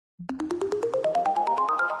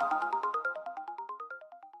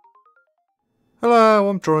Hello,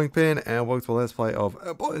 I'm Drawing Pin, and welcome to Let's Play of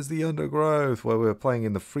what is the Undergrowth, where we were playing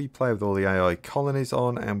in the free play with all the AI colonies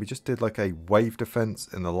on, and we just did like a wave defense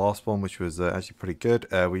in the last one, which was actually pretty good.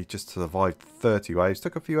 We just survived 30 waves.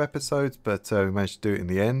 Took a few episodes, but we managed to do it in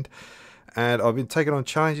the end. And I've been taking on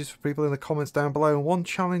challenges for people in the comments down below, and one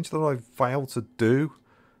challenge that I failed to do,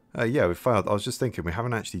 yeah, we failed. I was just thinking we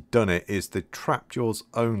haven't actually done it, is the trap jaws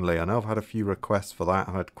only. I know I've had a few requests for that.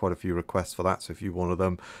 I've had quite a few requests for that, so if you're one of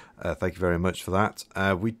them, thank you very much for that.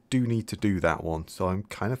 We do need to do that one, so I'm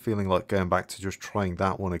kind of feeling like going back to just trying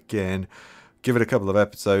that one again. Give it a couple of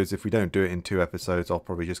episodes. If we don't do it in 2 episodes, I'll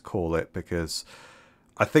probably just call it, because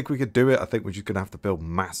I think we could do it. I think we're just going to have to build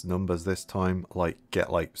mass numbers this time, like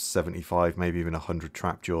get like 75, maybe even 100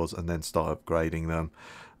 trap jaws, and then start upgrading them.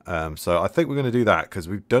 So I think we're going to do that, because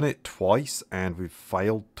we've done it twice and we've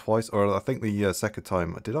failed twice. Or I think the second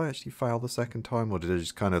time, did I actually fail the second time, or did I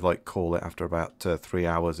just kind of like call it after about 3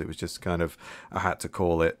 hours? It was just kind of, I had to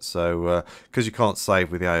call it. So because you can't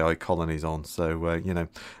save with the AI colonies on, so you know,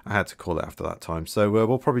 I had to call it after that time. So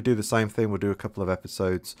we'll probably do the same thing. We'll do a couple of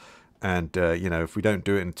episodes, and you know, if we don't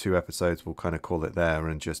do it in 2 episodes, we'll kind of call it there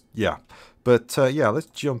and just, yeah. But yeah, let's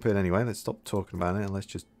jump in anyway. Let's stop talking about it and let's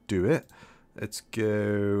just do it. Let's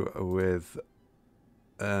go with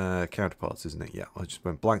counterparts, isn't it? Yeah, I just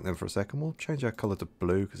went blank then for a second. We'll change our colour to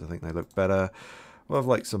blue because I think they look better. We'll have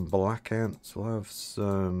like some black ants. We'll have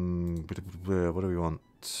some... What do we want?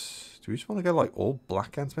 Do we just want to go like all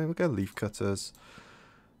black ants? Maybe we'll go leaf cutters.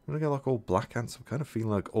 I'm going to go like all black ants. I'm kind of feeling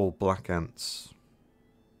like all black ants.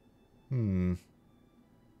 Yeah,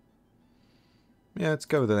 let's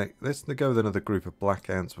go with another group of black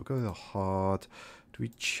ants. We'll go with a hard. Do we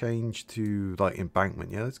change to like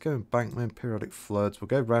embankment? Yeah, let's go embankment, periodic floods. We'll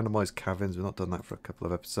go randomized caverns. We've not done that for a couple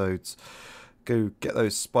of episodes. Go get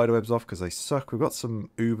those spider webs off because they suck. We've got some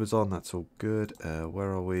Ubers on. That's all good.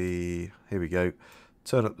 Where are we? Here we go.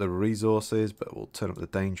 Turn up the resources, but we'll turn up the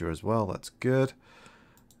danger as well. That's good.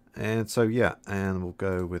 And so yeah, and we'll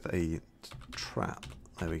go with a trap.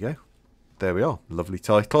 There we go. There we are. Lovely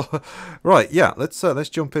title. Right, yeah, let's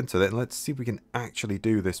jump into it and let's see if we can actually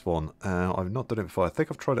do this one. I've not done it before. I think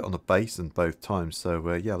I've tried it on the basin both times.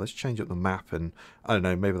 So yeah, let's change up the map and I don't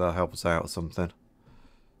know, maybe that'll help us out or something.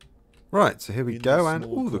 Right, so here we go, and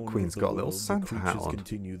oh, the Queen's got a little Santa hat on.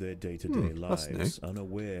 Continue their day-to-day that's lives, new.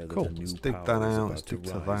 Unaware that Cool. a new Let's dig power that is out. about Let's to dig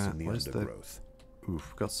to rise that. in the Where's the... Undergrowth. Oof,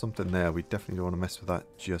 we've got something there. We definitely don't want to mess with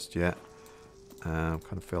that just yet. Kind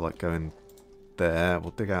of feel like going there.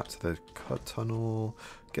 We'll dig out to the cut tunnel,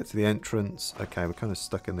 get to the entrance. Okay, we're kind of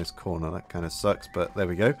stuck in this corner. That kind of sucks, but there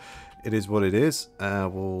we go. It is what it is.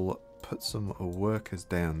 We'll put some workers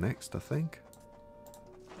down next, I think.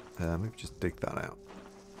 Maybe just dig that out.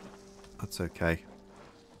 That's okay.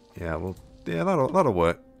 Yeah, well, yeah, that'll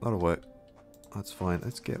work. That'll work. That's fine.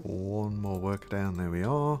 Let's get one more worker down. There we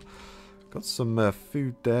are. Got some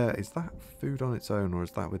food there. Is that food on its own, or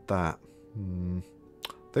is that with that? I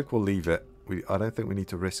think we'll leave it. I don't think we need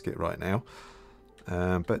to risk it right now.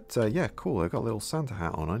 But yeah, cool. I've got a little Santa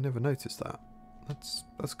hat on. I never noticed that.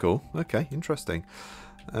 That's cool. Okay, interesting.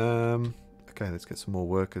 Okay, let's get some more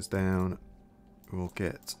workers down. We'll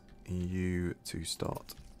get you to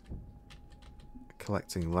start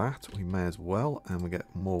collecting that. We may as well. And we'll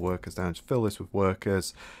get more workers down. Just fill this with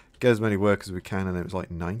workers. Get as many workers as we can. And then it was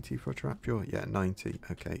like 90 for a trap jaw. Yeah, 90.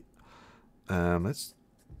 Okay. Let's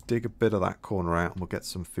dig a bit of that corner out and we'll get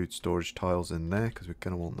some food storage tiles in there because we're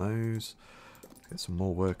going to want those. Get some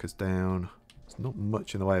more workers down. There's not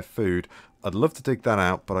much in the way of food. I'd love to dig that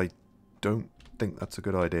out, but I don't think that's a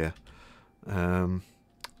good idea.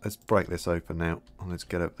 Let's break this open now and let's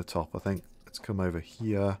get up the top, I think. Let's come over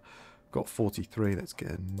here. We've got 43. Let's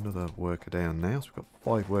get another worker down now. So we've got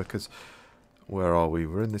 5 workers. Where are we?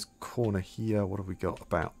 We're in this corner here. What have we got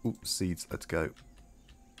about? Ooh, seeds. Let's go.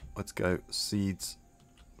 Let's go. Seeds.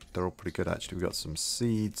 They're all pretty good, actually. We've got some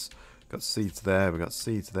seeds. Got seeds there. We've got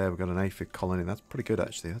seeds there. We've got an aphid colony. That's pretty good,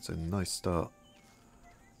 actually. That's a nice start.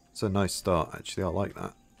 It's a nice start, actually. I like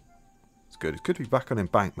that. It's good. It's good to be back on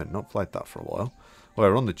embankment. Not played that for a while. Well,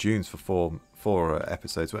 we're on the dunes for four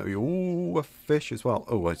episodes. Ooh, a fish as well.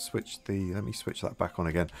 Oh, I switched the... Let me switch that back on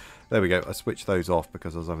again. There we go. I switched those off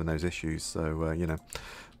because I was having those issues. So, you know.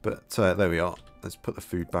 But there we are. Let's put the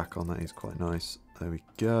food back on. That is quite nice. There we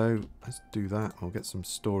go. Let's do that. We'll get some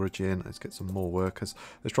storage in. Let's get some more workers.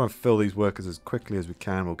 Let's try and fill these workers as quickly as we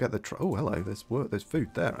can. We'll get the... Oh, hello. There's food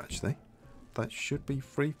there, actually. That should be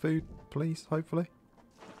free food, please, hopefully.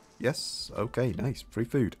 Yes. Okay, nice. Free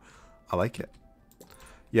food. I like it.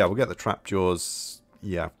 Yeah, we'll get the trap jaws.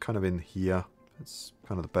 Yeah, kind of in here. It's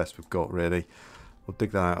kind of the best we've got, really. We'll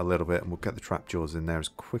dig that out a little bit and we'll get the trapjaws in there as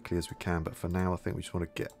quickly as we can. But for now, I think we just want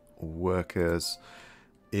to get workers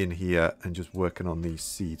in here and just working on these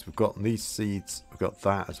seeds. We've got these seeds, we've got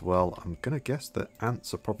that as well. I'm going to guess that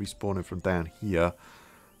ants are probably spawning from down here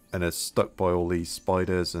and are stuck by all these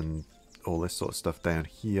spiders and all this sort of stuff down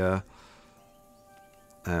here.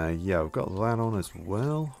 Yeah, we've got that on as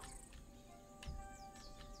well.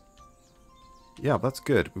 Yeah, that's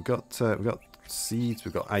good. We've got seeds,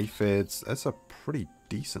 we've got aphids. That's a pretty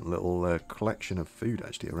decent little collection of food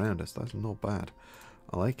actually around us. That's not bad.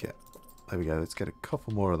 I like it. There we go. Let's get a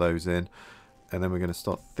couple more of those in, and then we're going to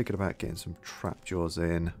start thinking about getting some trapjaws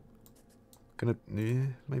in. Gonna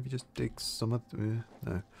maybe just dig some of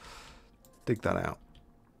no, dig that out.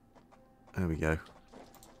 There we go.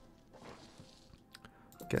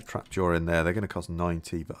 Get trapjaw in there. They're going to cost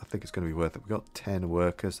 90, but I think it's going to be worth it. We've got 10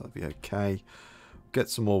 workers. That'll be okay. Get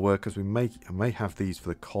some more workers. I may have these for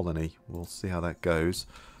the colony. We'll see how that goes.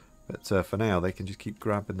 But for now, they can just keep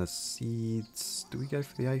grabbing the seeds. Do we go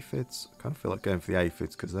for the aphids? I kind of feel like going for the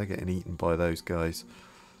aphids because they're getting eaten by those guys.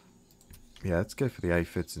 Yeah, let's go for the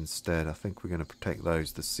aphids instead. I think we're going to protect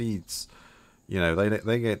those. The seeds, you know, they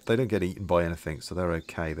don't get eaten by anything, so they're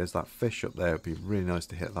okay. There's that fish up there. It'd be really nice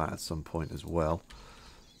to hit that at some point as well.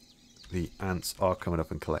 The ants are coming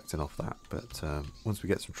up and collecting off that, but once we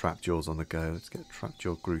get some trapjaws on the go, let's get a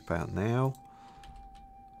trapjaw group out now.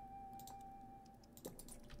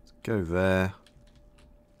 Let's go there.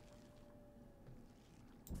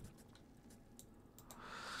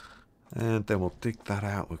 And then we'll dig that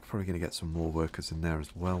out. We're probably going to get some more workers in there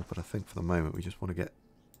as well, but I think for the moment we just want to get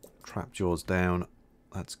trapjaws down.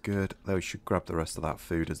 That's good. They should grab the rest of that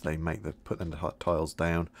food as they put them tiles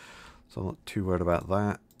down, so I'm not too worried about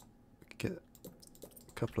that. Get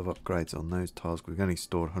a couple of upgrades on those tiles. We've only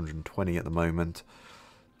stored 120 at the moment,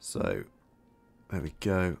 so there we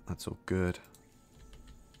go. That's all good.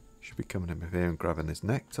 Should be coming in here and grabbing this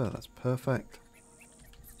nectar. That's perfect.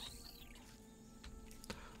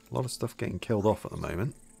 A lot of stuff getting killed off at the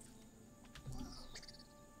moment.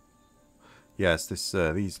 Yes,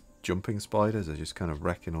 these jumping spiders are just kind of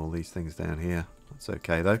wrecking all these things down here. That's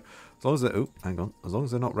okay though. As long as they're, oh, hang on. As long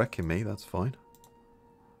as they're not wrecking me, that's fine.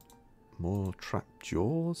 More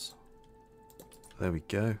trapjaws. There we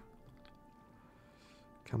go.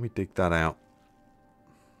 Can we dig that out?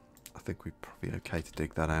 I think we're probably okay to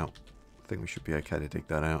dig that out. I think we should be okay to dig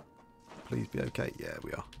that out. Please be okay. Yeah,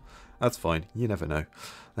 we are. That's fine. You never know.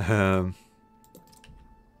 There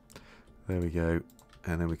we go.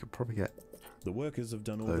 And then we could probably get the workers have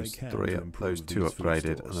done all they can those two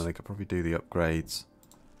upgraded, and then they could probably do the upgrades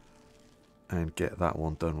and get that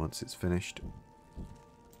one done once it's finished.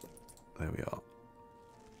 There we are.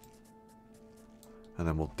 And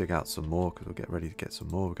then we'll dig out some more because we'll get ready to get some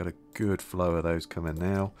more. We've got a good flow of those coming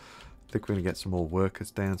now. I think we're going to get some more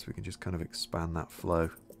workers down so we can just kind of expand that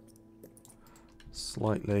flow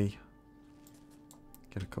slightly.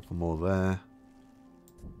 Get a couple more there.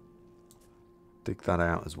 Dig that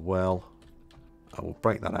out as well. I will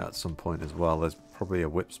break that out at some point as well. There's probably a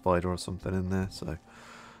whip spider or something in there, so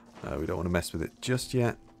we don't want to mess with it just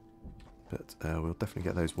yet. But we'll definitely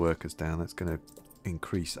get those workers down. That's going to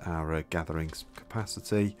increase our gathering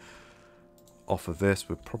capacity. Off of this,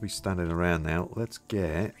 we're probably standing around now. Let's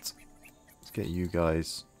get you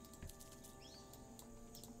guys.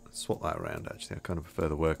 Let's swap that around. Actually, I kind of prefer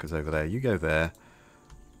the workers over there. You go there,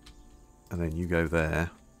 and then you go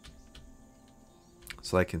there,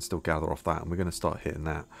 so they can still gather off that. And we're going to start hitting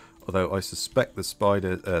that. Although I suspect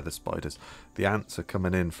the ants are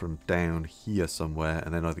coming in from down here somewhere,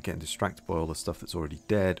 and then either getting distracted by all the stuff that's already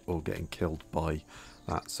dead or getting killed by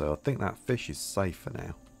that. So I think that fish is safe for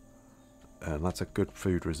now. And that's a good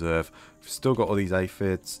food reserve. We've still got all these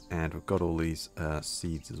aphids, and we've got all these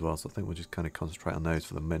seeds as well. So I think we'll just kind of concentrate on those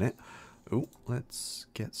for the minute. Oh, let's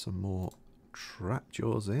get some more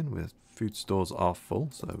trapjaws in. With food stores are full,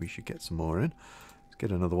 so we should get some more in. Let's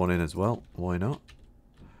get another one in as well. Why not?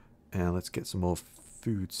 And let's get some more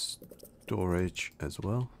food storage as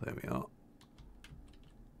well. There we are.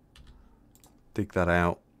 Dig that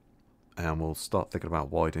out. And we'll start thinking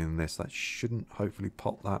about widening this. That shouldn't hopefully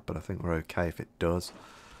pop that, but I think we're okay if it does.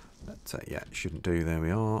 But yeah, it shouldn't do. There we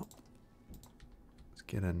are. Let's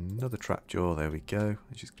get another trapjaw. There we go.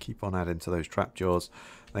 Let's just keep on adding to those trapjaws.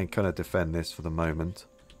 Then kind of defend this for the moment.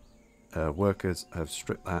 Workers have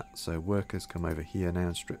stripped that. So workers come over here now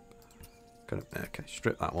and strip. Okay,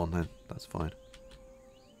 strip that one then. That's fine.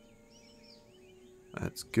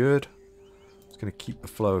 That's good. It's going to keep the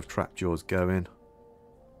flow of trapjaws going.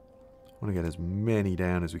 I want to get as many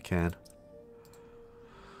down as we can.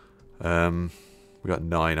 We got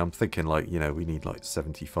 9. I'm thinking like, you know, we need like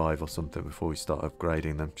 75 or something before we start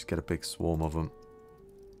upgrading them. Just get a big swarm of them.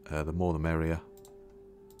 The more the merrier.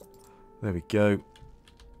 There we go.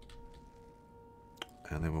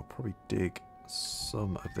 And then we'll probably dig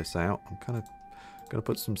some of this out. I'm kind of going to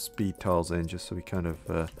put some speed tiles in just so we kind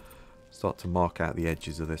of start to mark out the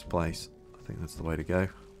edges of this place. I think that's the way to go.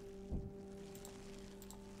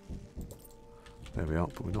 There we are,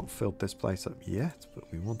 but we've not filled this place up yet,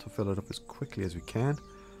 but we want to fill it up as quickly as we can.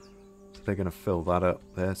 So they're going to fill that up.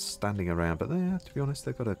 They're standing around, but to be honest,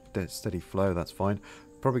 they've got a steady flow. That's fine.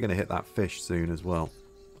 Probably going to hit that fish soon as well.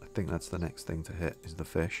 I think that's the next thing to hit is the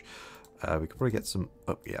fish. We could probably get some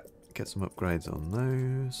get some upgrades on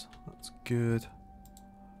those. That's good.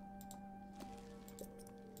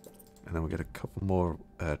 And then we'll get a couple more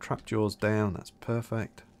trap jaws down. That's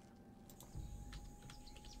perfect.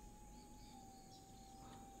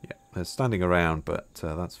 Yeah, they're standing around, but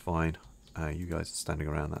that's fine. You guys are standing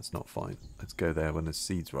around. That's not fine. Let's go there when there's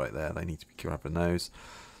seeds right there. They need to be grabbing those.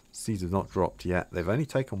 Seeds have not dropped yet. They've only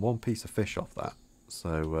taken one piece of fish off that.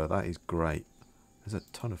 So that is great. There's a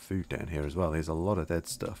ton of food down here as well. There's a lot of dead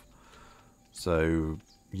stuff. So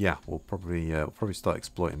yeah, we'll probably start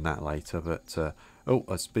exploiting that later. But oh,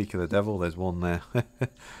 I speak of the devil. There's one there.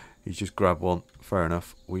 He's just grabbed one. Fair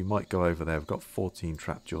enough. We might go over there. We've got 14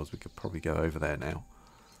 trap jaws. We could probably go over there now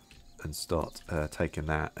and start taking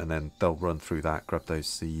that, and then they'll run through that, grab those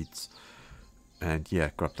seeds, and yeah,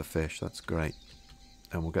 grab the fish. That's great.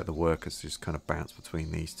 And we'll get the workers to just kind of bounce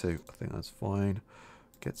between these two. I think that's fine.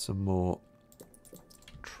 Get some more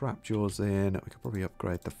trap jaws in. We could probably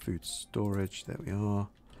upgrade the food storage. There we are.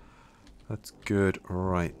 That's good.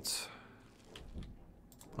 Right.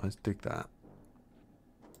 Let's dig that.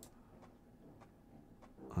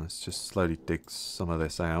 Let's just slowly dig some of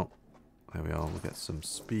this out. There we are. We'll get some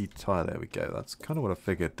speed tire. There we go. That's kind of what I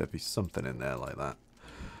figured. There'd be something in there like that.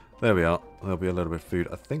 There we are. There'll be a little bit of food.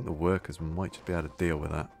 I think the workers might just be able to deal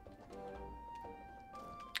with that.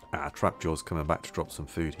 Trapjaw's coming back to drop some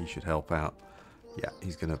food. He should help out. Yeah,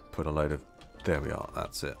 he's going to put a load of... There we are.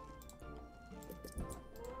 That's it.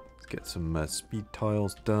 Let's get some speed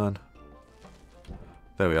tiles done.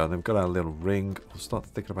 There we are. They've got our little ring. We'll start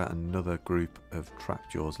thinking about another group of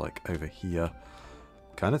trapjaws like over here.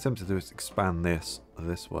 Kind of tempted to do is expand this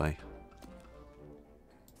way.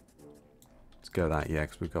 Let's go that, yeah,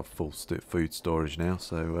 because we've got full food storage now.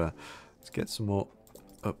 So let's get some more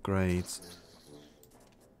upgrades.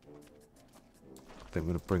 I think I'm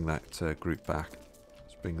going to bring that group back.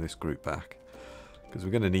 Let's bring this group back because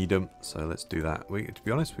we're going to need them. So let's do that. To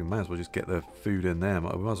be honest, we might as well just get the food in there. We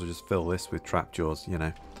might as well just fill this with trapjaws, you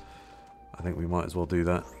know. I think we might as well do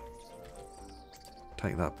that.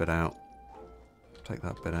 Take that bit out. Take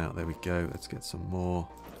that bit out. There we go. Let's get some more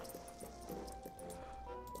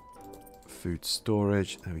food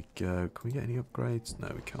storage. There we go. Can we get any upgrades? No,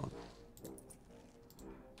 we can't.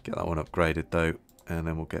 Get that one upgraded though, and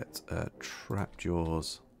then we'll get trap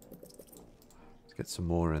jaws. Let's get some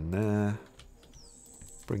more in there.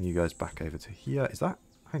 Bring you guys back over to here. Is that?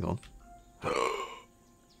 Hang on.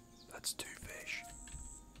 That's 2 fish.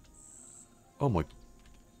 Oh my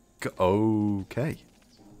god. Okay.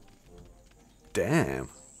 Damn.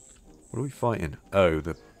 What are we fighting? Oh,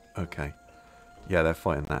 okay. Yeah, they're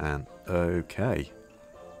fighting that ant. Okay.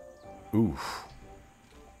 Oof.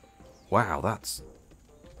 Wow, that's...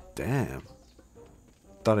 Damn.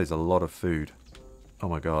 That is a lot of food. Oh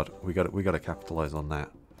my god. We got to capitalize on that.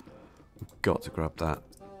 We've got to grab that.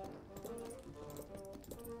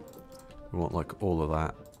 We want like all of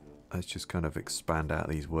that. Let's just kind of expand out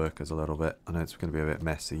these workers a little bit. I know it's going to be a bit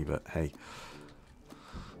messy, but hey.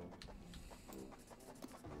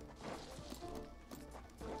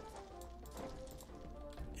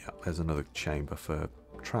 There's another chamber for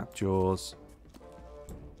trap jaws.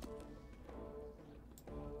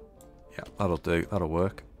 Yeah, that'll do. That'll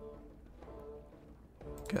work.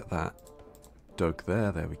 Get that dug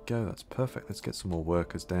there. There we go. That's perfect. Let's get some more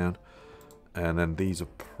workers down. And then these are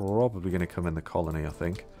probably going to come in the colony, I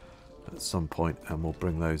think, at some point, and we'll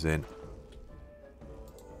bring those in.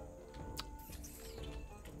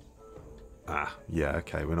 Yeah,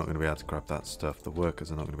 okay. We're not going to be able to grab that stuff. The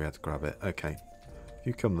workers are not going to be able to grab it. Okay. If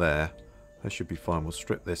you come there, that should be fine. We'll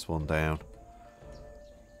strip this one down.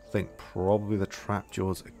 I think probably the trap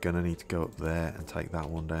jaws are going to need to go up there and take that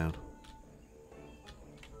one down.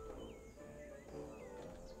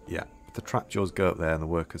 Yeah, if the trap jaws go up there and the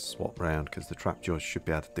workers swap round, because the trap jaws should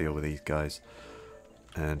be able to deal with these guys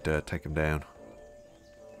and take them down.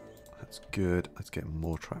 That's good. Let's get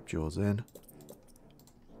more trap jaws in.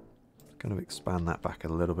 Kind of expand that back a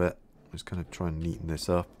little bit. Just kind of try and neaten this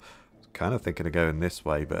up. kind of thinking of going this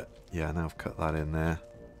way, but yeah, now I've cut that in there.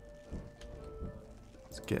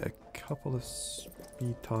 Let's get a couple of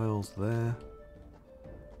speed tiles there.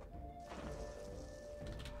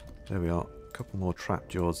 There we are. A couple more trap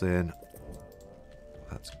jaws in.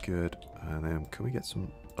 That's good. And then can we get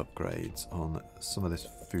some upgrades on some of this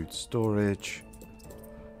food storage?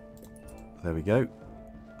 There we go.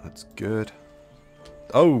 That's good.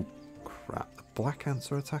 Oh, crap. The black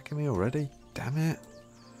ants are attacking me already. Damn it.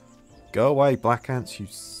 Go away, black ants, you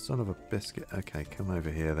son of a biscuit. Okay, come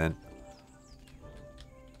over here then.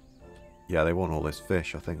 Yeah, they want all this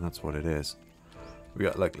fish. I think that's what it is. We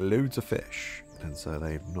got like loads of fish, and so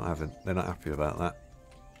they're not happy about that.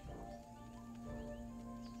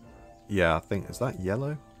 Yeah, I think, is that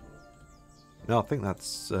yellow? No, I think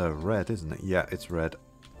that's red, isn't it? Yeah, it's red.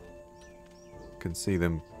 Can see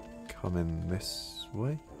them coming this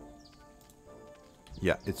way.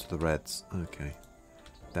 Yeah, it's the reds. Okay.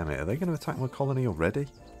 Damn it, are they going to attack my colony already?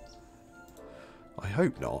 I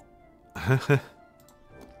hope not.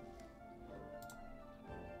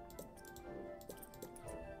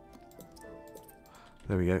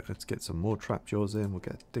 There we go. Let's get some more trap jaws in. We'll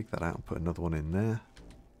dig that out and put another one in there.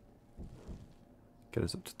 Get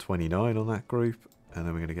us up to 29 on that group. And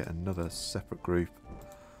then we're going to get another separate group.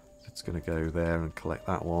 It's going to go there and collect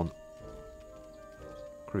that one.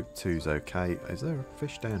 Group 2's okay. Is there a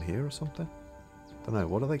fish down here or something? Don't know.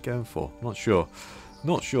 What are they going for? Not sure.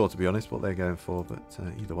 Not sure, to be honest, what they're going for, but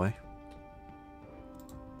either way.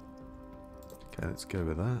 Okay, let's go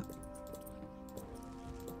with that.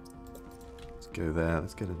 Let's go there.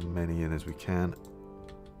 Let's get as many in as we can.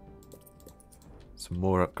 Some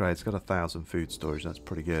more upgrades. Got 1,000 food storage. That's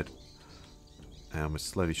pretty good. And we're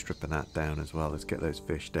slowly stripping that down as well. Let's get those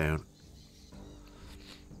fish down.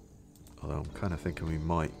 Although I'm kind of thinking we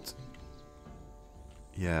might.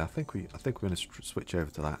 Yeah, I think we're going to switch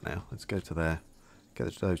over to that now. Let's go to there.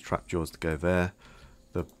 Get those trap jaws to go there.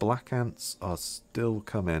 The black ants are still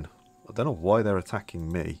coming. I don't know why they're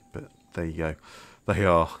attacking me, but there you go. They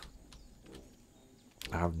are.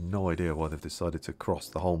 I have no idea why they've decided to cross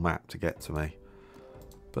the whole map to get to me.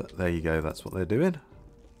 But there you go, that's what they're doing.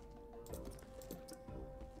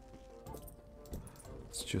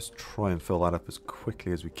 Let's just try and fill that up as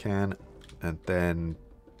quickly as we can. And then,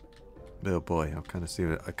 oh boy, I'm kind of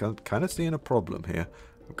seeing a problem here.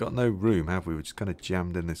 We've got no room, have we? We're just kind of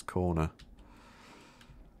jammed in this corner.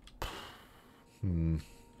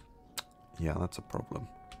 Yeah, that's a problem.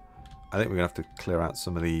 I think we're going to have to clear out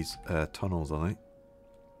some of these tunnels, I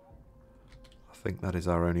think that is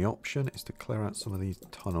our only option, is to clear out some of these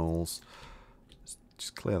tunnels. Let's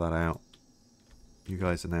just clear that out. You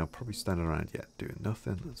guys are now probably standing around yet doing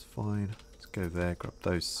nothing. That's fine. Let's go there, grab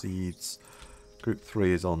those seeds. Group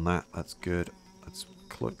 3 is on that. That's good. Let's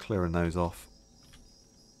clearing those off.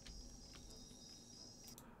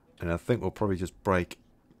 And I think we'll probably just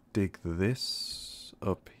dig this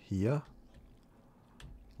up here.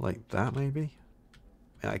 Like that, maybe?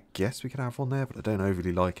 I guess we could have one there, but I don't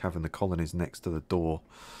overly like having the colonies next to the door.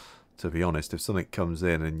 To be honest, if something comes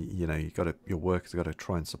in and you know your workers got to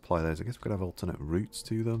try and supply those, I guess we could have alternate routes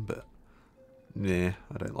to them, but nah,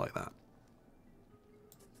 I don't like that.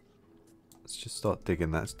 Let's just start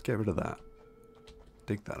digging that. Let's get rid of that.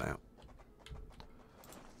 Dig that out.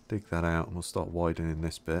 Dig that out, and we'll start widening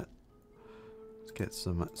this bit. Let's get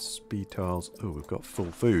some speed tiles. Oh, we've got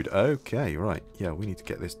full food. Okay, right. Yeah, we need to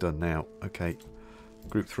get this done now. Okay.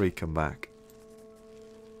 Group 3, come back.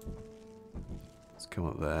 Let's come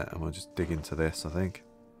up there and we'll just dig into this, I think.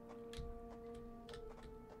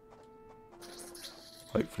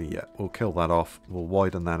 Hopefully, yeah, we'll kill that off. We'll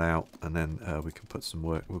widen that out and then we can put some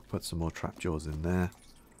we'll put some more trap jaws in there.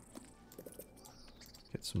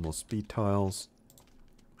 Get some more speed tiles.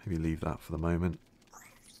 Maybe leave that for the moment.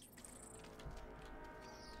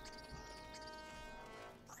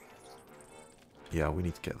 Yeah, we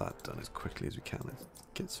need to get that done as quickly as we can. Let's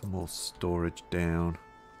get some more storage down.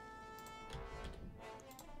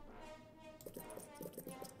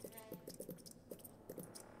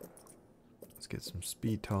 Let's get some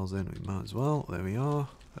speed tiles in. We might as well. There we are.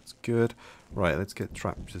 That's good. Right, let's get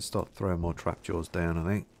just start throwing more trap jaws down, I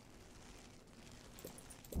think.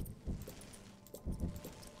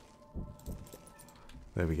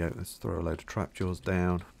 There we go. Let's throw a load of trap jaws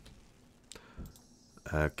down.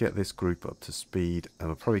 Get this group up to speed, and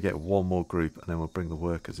we'll probably get one more group, and then we'll bring the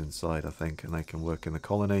workers inside, I think, and they can work in the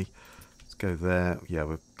colony. Let's go there. Yeah,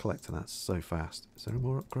 we're collecting that so fast. Is there any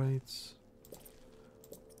more upgrades?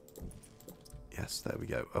 Yes, there we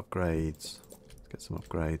go. Upgrades. Let's get some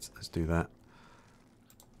upgrades. Let's do that.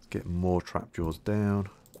 Let's get more trap jaws down.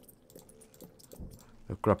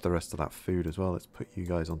 I'll grab the rest of that food as well. Let's put you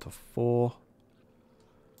guys onto 4.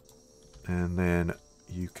 And then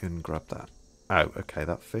you can grab that. Oh, okay,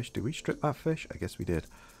 that fish. Did we strip that fish? I guess we did.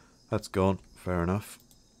 That's gone. Fair enough.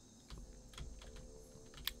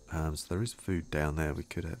 So there is food down there. We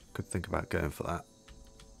could think about going for that.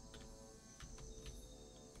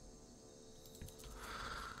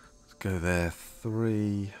 Let's go there.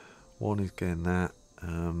 3. 1 is getting that.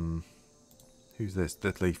 Who's this?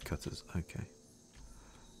 The leaf cutters. Okay.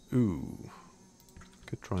 Ooh.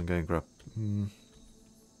 Could try and go and grab...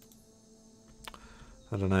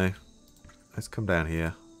 I don't know. Let's come down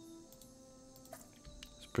here.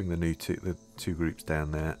 Let's bring the two groups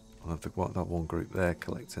down there. I'll have that one group there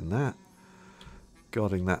collecting that.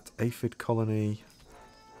 Guarding that aphid colony.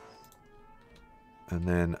 And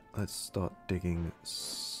then let's start digging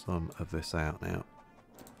some of this out now.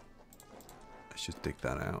 Let's just dig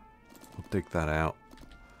that out. I'll dig that out.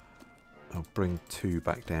 I'll bring 2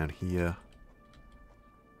 back down here.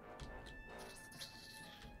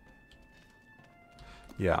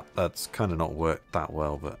 Yeah, that's kind of not worked that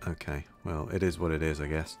well, but okay. Well, it is what it is, I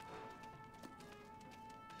guess.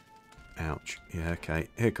 Ouch. Yeah, okay.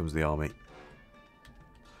 Here comes the army.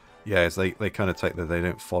 Yeah, they kind of take they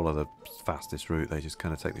don't follow the fastest route. They just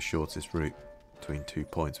kind of take the shortest route between 2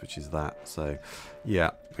 points, which is that. So,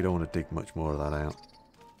 yeah, we don't want to dig much more of that out.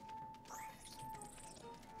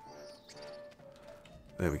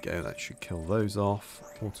 There we go. That should kill those off.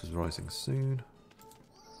 Water's rising soon.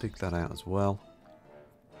 Dig that out as well.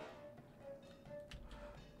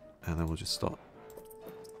 And then we'll just start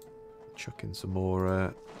chucking some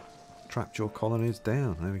more trapjaw colonies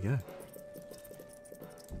down. There we go.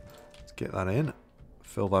 Let's get that in.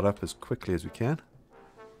 Fill that up as quickly as we can.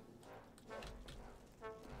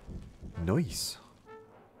 Nice.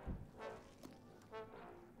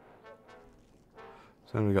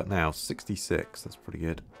 So what have we got now? 66. That's pretty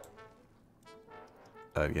good.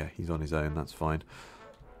 Oh yeah, he's on his own. That's fine.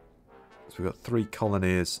 So we've got 3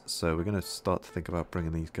 colonies, so we're going to start to think about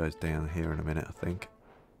bringing these guys down here in a minute, I think.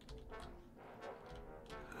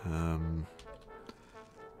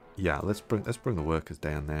 Yeah, let's bring the workers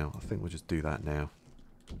down now. I think we'll just do that now.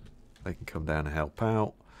 They can come down and help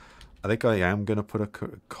out. I think I am going to put a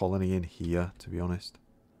colony in here, to be honest.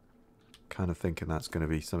 Kind of thinking that's going to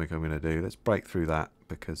be something I'm going to do. Let's break through that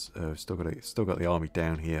because we've still got the army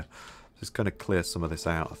down here. Just kind of clear some of this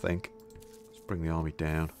out, I think. Let's bring the army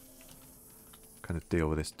down. Kind of deal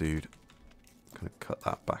with this dude. Kind of cut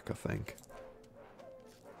that back, I think.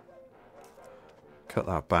 Cut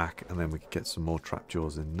that back, and then we can get some more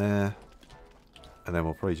trapjaws in there. And then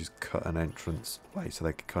we'll probably just cut an entrance way so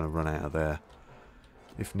they can kind of run out of there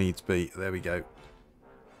if needs be. There we go.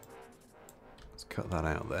 Let's cut that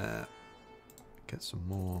out there. Get some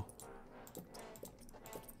more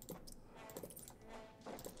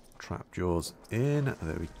trapjaws in.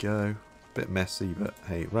 There we go. Bit messy, but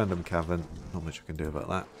hey, random cavern. Not much I can do about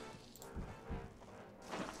that.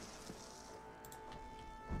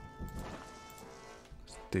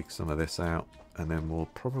 Let's dig some of this out, and then we'll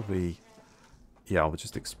probably... Yeah, I'll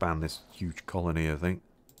just expand this huge colony, I think.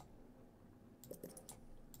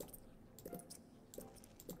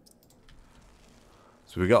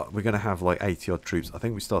 So we're going to have like 80 odd troops. I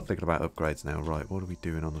think we start thinking about upgrades now. Right, what are we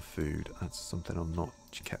doing on the food? That's something I'm not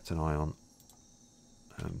kept an eye on.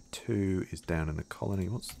 2 is down in the colony.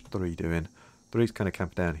 What's 3 doing? 3's kind of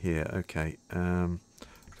camping down here. Okay.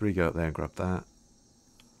 3 go up there and grab that.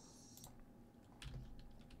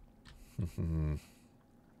 I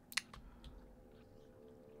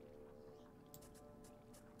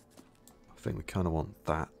think we kind of want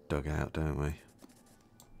that dug out, don't we?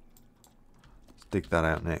 Let's dig that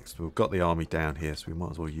out next. We've got the army down here, so we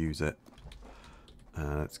might as well use it.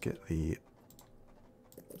 Let's get the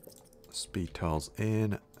speed tiles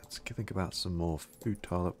in. Let's think about some more food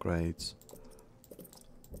tile upgrades.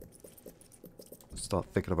 Start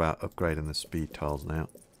thinking about upgrading the speed tiles now.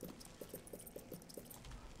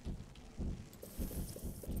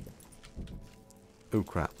 Oh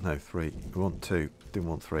crap, no, 3. We want 2. Didn't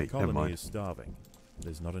want 3. The never mind. colony is starving.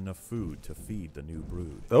 There's not enough food to feed the new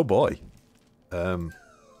brood. Oh boy.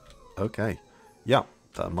 Okay. Yeah,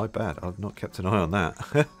 that my bad. I've not kept an eye on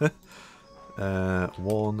that.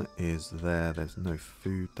 1 is there. There's no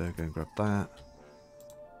food there. Go and grab that.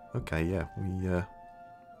 Okay, yeah,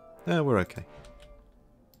 we're okay.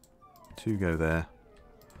 2 go there.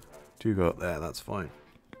 2 go up there. That's fine.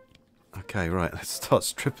 Okay, right. Let's start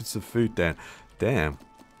stripping some food down. Damn.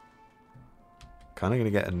 Kind of going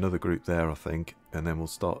to get another group there, I think, and then we'll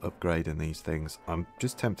start upgrading these things. I'm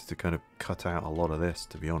just tempted to kind of cut out a lot of this,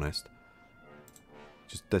 to be honest.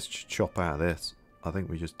 Let's just chop out of this. I think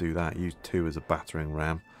we just do that. Use 2 as a battering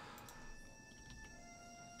ram.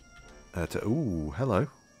 Ooh, hello.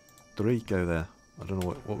 3, go there. I don't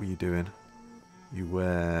know what were you doing. You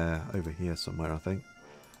were over here somewhere, I think.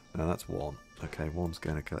 No, that's 1. Okay, 1's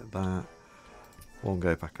going to collect that. 1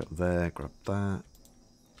 go back up there, grab that.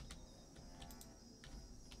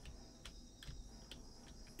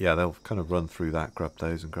 Yeah, they'll kind of run through that, grab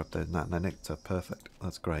those and that, and they're nicked up. Perfect.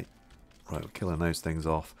 That's great. Right, we're killing those things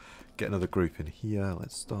off. Get another group in here.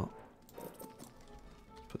 Let's start.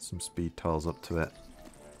 Put some speed tiles up to it.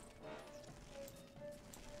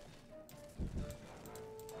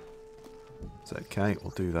 It's okay,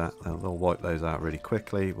 we'll do that. They'll wipe those out really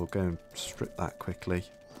quickly. We'll go and strip that quickly.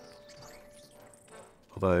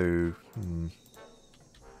 Although, I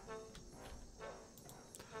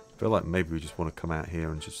feel like maybe we just want to come out here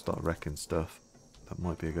and just start wrecking stuff. That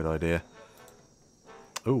might be a good idea.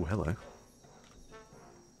 Oh, hello.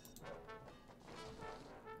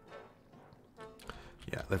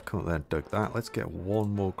 Yeah, they've come up there and dug that. Let's get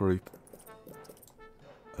one more group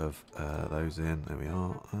of those in. There we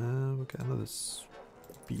are. We'll get another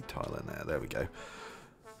speed tile in there. There we go.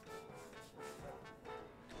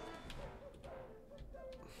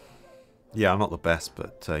 Yeah, I'm not the best,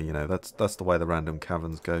 but you know, that's the way the random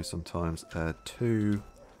caverns go sometimes. 2.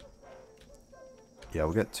 Yeah,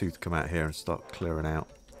 we'll get 2 to come out here and start clearing out.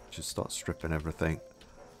 Just start stripping everything.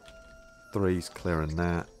 3's clearing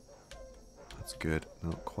that. That's good.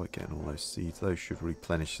 Not quite getting all those seeds. Those should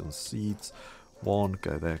replenish some seeds. 1,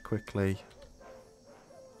 go there quickly.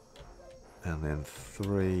 And then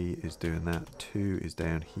 3 is doing that. 2 is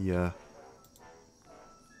down here.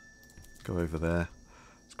 Go over there.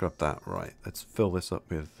 Let's grab that. Right, let's fill this up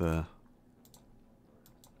with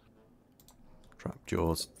trap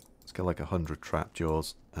jaws. Let's get like 100 trap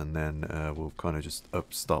jaws, and then we'll kind of just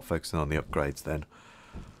start focusing on the upgrades then.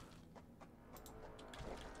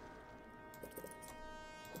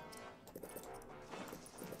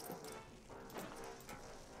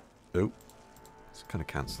 Oh, let's kind of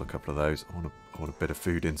cancel a couple of those. I want a bit of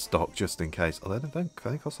food in stock just in case. Oh, I think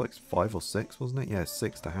it cost like 5 or 6, wasn't it? Yeah,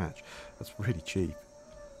 6 to hatch. That's really cheap.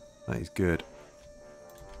 That is good.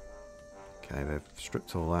 Okay, they've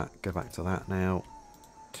stripped all that. Go back to that now.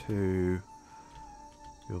 2.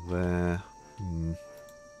 You're there.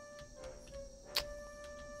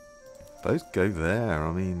 Those go there.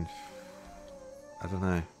 I mean, I don't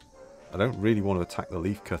know. I don't really want to attack the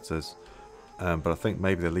leaf cutters. But I think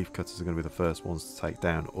maybe the leaf cutters are going to be the first ones to take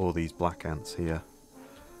down. Or these black ants here.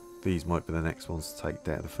 These might be the next ones to take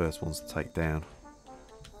down. The first ones to take down.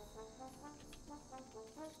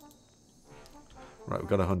 Right, we've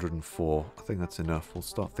got 104. I think that's enough. We'll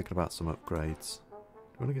start thinking about some upgrades. Do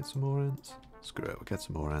you want to get some more ants? Screw it, we'll get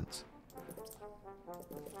some more ants.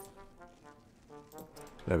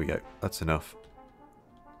 There we go. That's enough.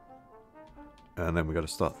 And then we've got to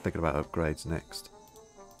start thinking about upgrades next.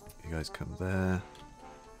 You guys come there.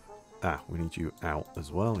 Ah, we need you out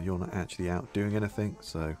as well. You're not actually out doing anything,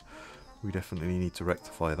 so we definitely need to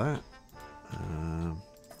rectify that.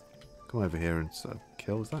 Come over here and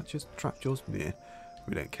kill. Is that just trap jaws? Yeah.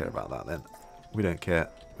 We don't care about that then. We don't care.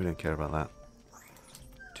 We don't care about that.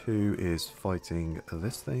 2 is fighting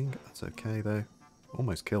this thing. That's okay though.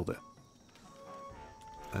 Almost killed it.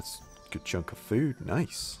 That's a good chunk of food.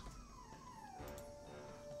 Nice.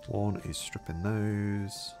 1 is stripping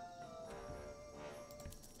those.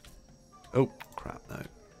 Oh, crap, no.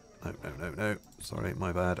 No, no, no, no. Sorry,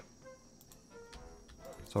 my bad.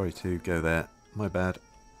 Sorry, 2, go there. My bad.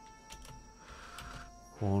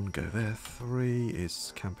 1, go there. 3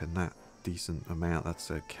 is camping that decent amount. That's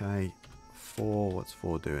okay. 4, what's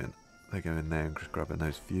 4 doing? They go in there and just grabbing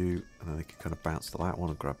those few, and then they can kind of bounce to that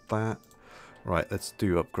one and grab that. Right, let's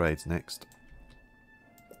do upgrades next.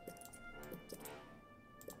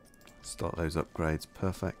 Start those upgrades.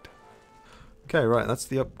 Perfect. Okay, right, that's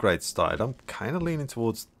the upgrade started. I'm kind of leaning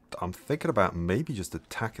towards... I'm thinking about maybe just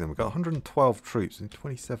attacking them. We've got 112 troops and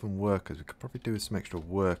 27 workers. We could probably do with some extra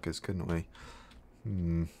workers, couldn't we?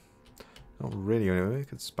 Not really. We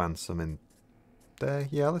could span some in there.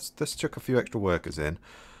 Yeah, let's chuck a few extra workers in.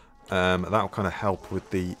 That'll kind of help with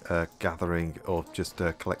the gathering or just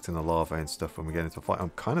collecting the larvae and stuff when we get into a fight.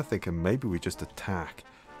 I'm kind of thinking maybe we just attack.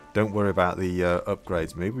 Don't worry about the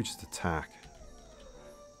upgrades. Maybe we just attack.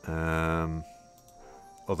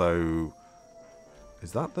 Although,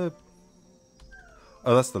 is that the...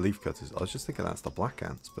 Oh, that's the leaf cutters. I was just thinking that's the black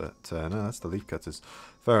ants, but no, that's the leaf cutters.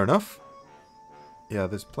 Fair enough. Yeah,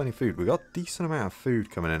 there's plenty of food. We've got a decent amount of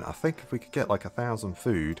food coming in. I think if we could get like 1,000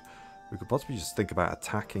 food, we could possibly just think about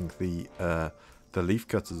attacking the leaf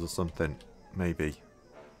cutters or something, maybe.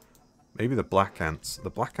 Maybe the black ants. The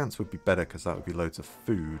black ants would be better because that would be loads of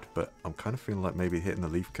food. But I'm kind of feeling like maybe hitting the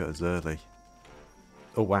leaf cutters early.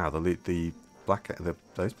 Oh wow, those black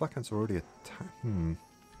ants are already attacked.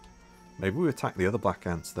 Maybe we attack the other black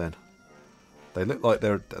ants then. They look like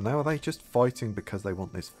they're... Now are they just fighting because they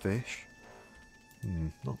want this fish?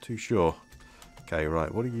 Not too sure. Okay,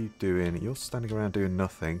 right, what are you doing? You're standing around doing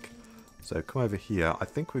nothing. So come over here. I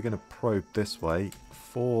think we're going to probe this way.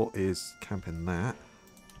 4 is camping that.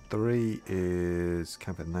 3 is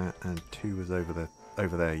camping that. And 2 is over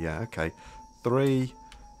there. Yeah, okay. 3,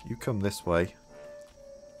 you come this way.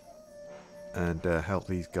 And help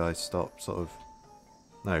these guys stop sort of...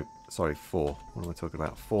 No, sorry, 4. What am I talking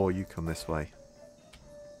about? 4, you come this way.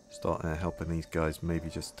 Start helping these guys. Maybe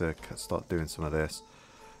just start doing some of this.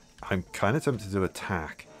 I'm kind of tempted to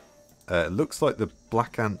attack. It looks like the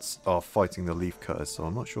black ants are fighting the leaf cutters, so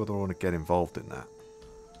I'm not sure they want to get involved in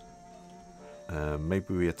that.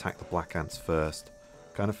 Maybe we attack the black ants first.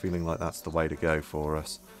 Kind of feeling like that's the way to go for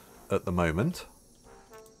us at the moment.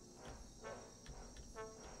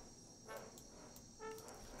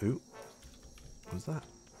 Ooh, what was that?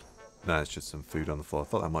 No, it's just some food on the floor. I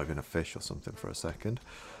thought that might have been a fish or something for a second.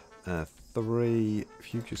 3,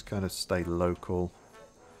 if you just kind of stay local.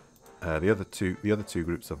 The other two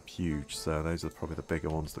groups are huge, so those are probably the bigger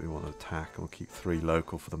ones that we want to attack. And we'll keep 3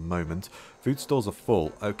 local for the moment. Food stores are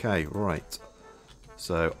full. Okay, right.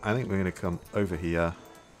 So I think we're going to come over here.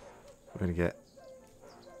 We're going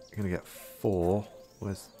to get 4.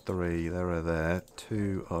 Where's 3? They're there.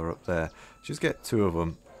 2 are up there. Just get 2 of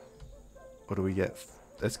them. What do we get?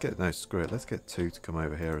 Let's get... No, screw it. Let's get 2 to come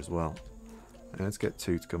over here as well. And let's get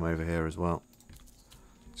 2 to come over here as well.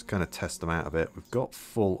 Just kind of test them out a bit. We've got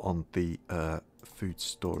full on the food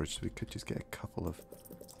storage, so we could just get a couple of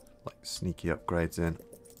like sneaky upgrades in.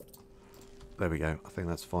 There we go. I think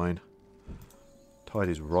that's fine. Tide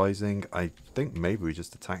is rising. I think maybe we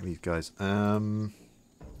just attack these guys. Oh,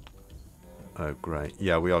 great.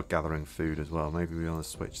 Yeah, we are gathering food as well. Maybe we want to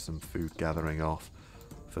switch some food gathering off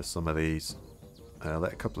for some of these.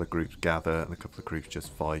 Let a couple of groups gather and a couple of groups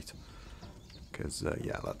just fight. Because,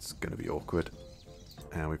 yeah, that's going to be awkward.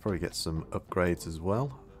 And we probably get some upgrades as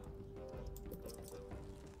well.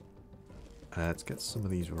 Let's get some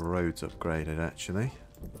of these roads upgraded, actually.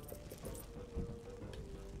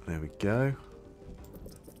 There we go.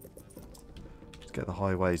 Let's get the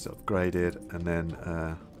highways upgraded, and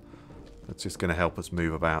then that's just going to help us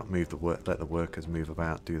move about, let the workers move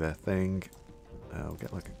about, do their thing. We'll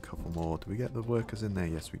get like a couple more. Did we get the workers in there?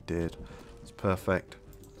 Yes, we did. It's perfect.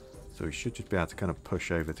 So we should just be able to kind of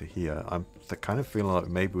push over to here. I'm kind of feeling like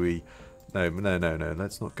maybe we... No.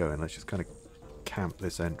 Let's not go in. Let's just kind of camp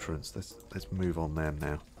this entrance. Let's move on them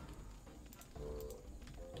now.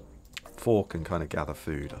 4 can kind of gather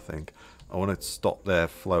food, I think. I want to stop their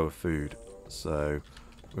flow of food. So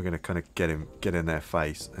we're going to kind of get in their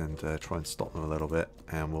face and try and stop them a little bit.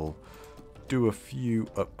 And we'll do a few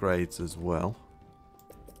upgrades as well.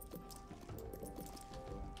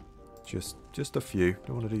 Just a few.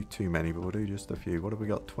 Don't want to do too many, but we'll do just a few. What have we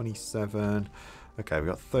got? 27. Okay, we've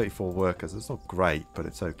got 34 workers. It's not great, but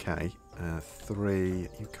it's okay. 3.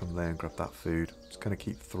 You come there and grab that food. Just kind of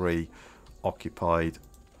keep 3 occupied.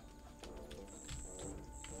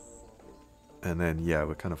 And then, yeah,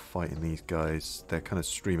 we're kind of fighting these guys. They're kind of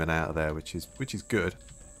streaming out of there, which is good.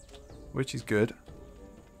 Which is good.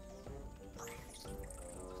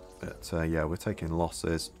 But, yeah, we're taking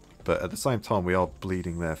losses. But at the same time, we are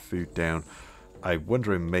bleeding their food down. I'm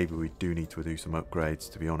wondering maybe we do need to do some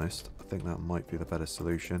upgrades, to be honest. I think that might be the better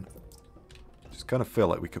solution. Just kind of feel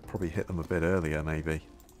like we could probably hit them a bit earlier, maybe.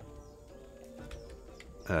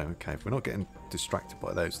 Okay, if we're not getting distracted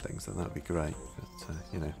by those things, then that would be great. But,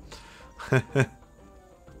 you know.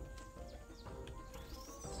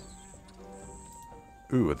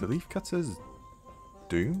 Ooh, are the leaf cutters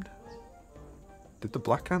doomed? Did the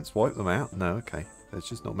black ants wipe them out? No, okay. There's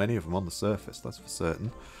just not many of them on the surface, that's for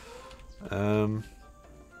certain.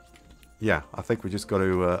 Yeah, I think we just got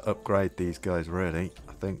to upgrade these guys, really.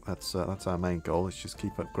 I think that's our main goal, is just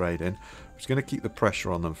keep upgrading. I'm just going to keep the pressure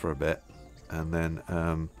on them for a bit, and then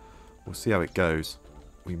we'll see how it goes.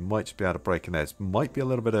 We might just be able to break in there. It might be a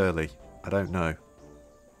little bit early, I don't know.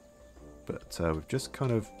 But we've just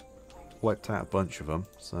kind of wiped out a bunch of them,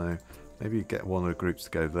 so maybe get one of the groups to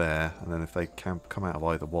go there, and then if they can come out of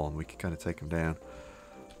either one, we can kind of take them down.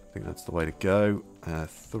 I think that's the way to go.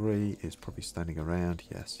 3 is probably standing around.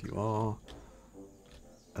 Yes, you are.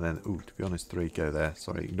 And then, ooh, to be honest, 3 go there.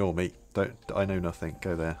 Sorry, ignore me. I know nothing.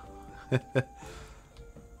 Go there.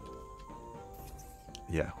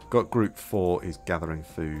 Yeah, got group 4 is gathering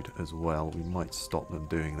food as well. We might stop them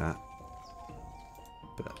doing that.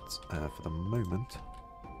 But But for the moment,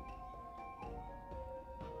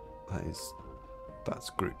 that's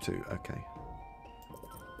group 2. Okay.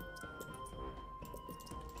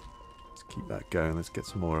 Let's keep that going. Let's get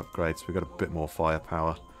some more upgrades. We've got a bit more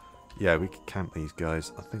firepower. Yeah, we can camp these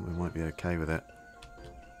guys. I think we might be okay with it.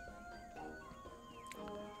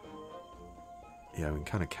 Yeah, we can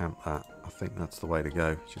kind of camp that. I think that's the way to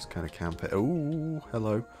go. Just kind of camp it. Oh,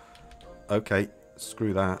 hello. Okay,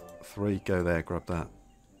 screw that. 3, go there, grab that.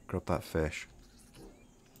 Grab that fish.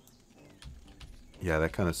 Yeah, they're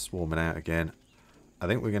kind of swarming out again. I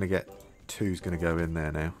think we're going to get 2's going to go in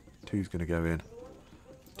there now. 2's going to go in.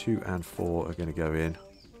 2 and 4 are going to go in.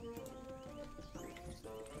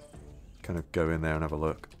 Kind of go in there and have a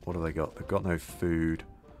look. What have they got? They've got no food.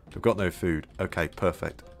 They've got no food. Okay,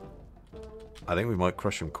 perfect. I think we might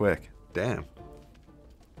crush them quick. Damn.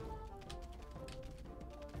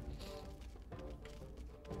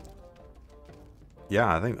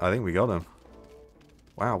 Yeah, I think we got them.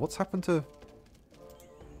 Wow, what's happened to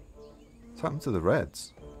the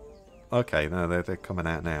reds? Okay, no, they're coming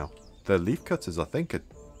out now. The leaf cutters, I think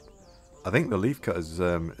the leaf cutters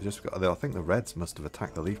just got, I think the reds must have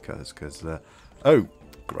attacked the leaf cutters because oh,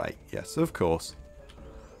 great. Yes, of course.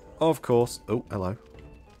 Of course. Oh, hello.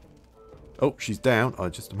 Oh, she's down. I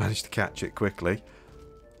just managed to catch it quickly.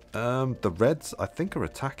 The reds, I think, are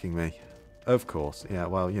attacking me. Of course. Yeah,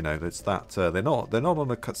 well, you know, it's that they're not on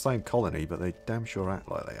the same colony, but they damn sure act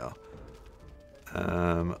like they are.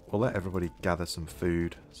 We'll let everybody gather some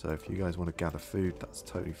food. So if you guys want to gather food, that's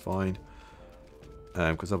totally fine.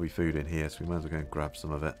 Because there'll be food in here, so we might as well go and grab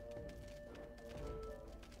some of it.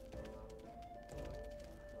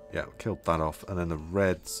 Yeah, we killed that off, and then the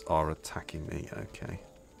reds are attacking me. Okay.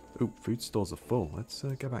 Ooh, food stores are full. Let's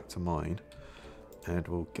go back to mine. And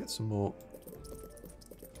we'll get some more.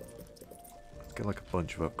 Let's get like a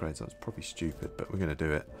bunch of upgrades. That was probably stupid, but we're going to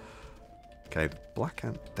do it. Okay, the black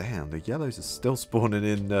ant down. The yellows are still spawning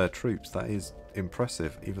in troops. That is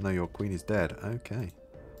impressive, even though your queen is dead. Okay.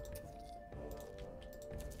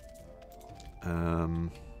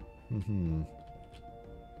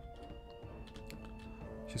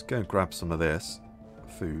 Just go and grab some of this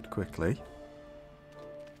food quickly.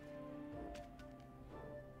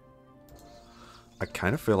 I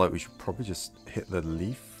kind of feel like we should probably just hit the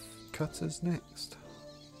leaf cutters next.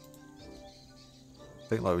 I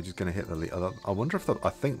think like we're just going to hit the leaf. I wonder if I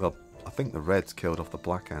think the reds killed off the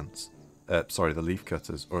black ants. Sorry, the leaf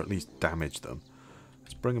cutters, or at least damaged them.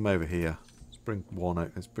 Let's bring them over here. Let's bring one.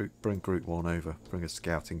 Let's bring group 1 over. Bring a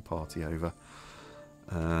scouting party over.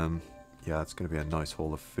 Yeah, it's going to be a nice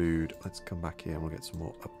haul of food. Let's come back here and we'll get some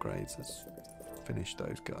more upgrades. Let's finish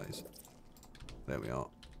those guys. There we are.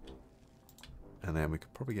 And then we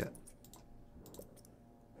could probably get...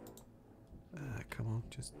 come on,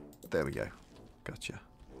 just... There we go. Gotcha.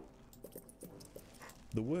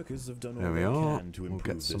 The workers have done there all we they are. can to We'll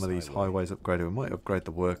improve get some this of these highway. highways upgraded. We might upgrade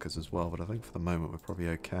the workers as well, but I think for the moment we're probably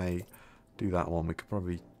okay. Do that one. We could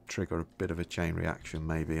probably trigger a bit of a chain reaction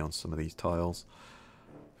maybe on some of these tiles.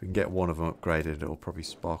 If we can get one of them upgraded, it'll probably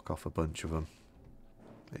spark off a bunch of them.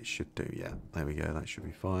 It should do, yeah. There we go. That should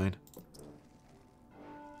be fine.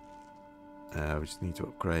 We just need to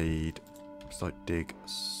upgrade, just like dig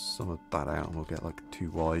some of that out and we'll get like a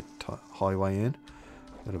 2 wide highway in.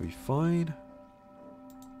 That'll be fine.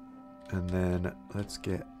 And then let's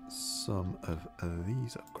get some of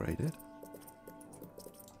these upgraded.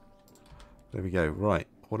 There we go. Right,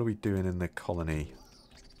 what are we doing in the colony?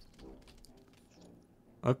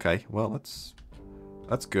 Okay, well that's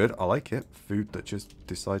good. I like it. Food that just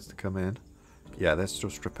decides to come in. Yeah, they're still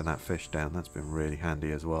stripping that fish down. That's been really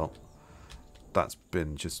handy as well. That's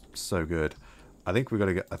been just so good. I think we got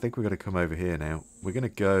to come over here now. We're gonna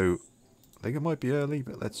go. I think it might be early,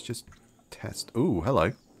 but let's just test. Ooh,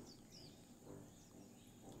 hello.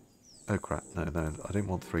 Oh crap! No, I didn't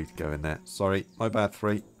want 3 to go in there. Sorry, my bad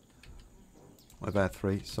 3. My bad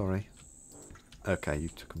 3. Sorry. Okay, you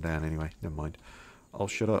took them down anyway. Never mind. I'll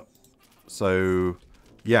shut up. So,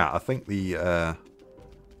 yeah, I think the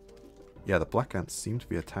black ants seem to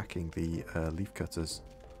be attacking the leaf cutters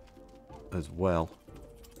as well.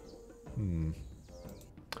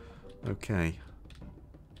 Okay.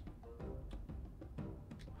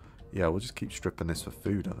 Yeah, we'll just keep stripping this for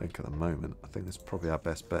food, I think, at the moment. I think this is probably our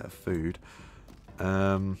best bet of food.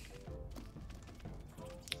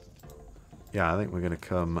 Yeah, I think we're going to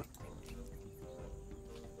come...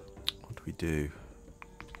 What do we do?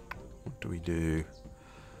 What do we do?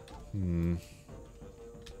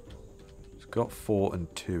 Just got 4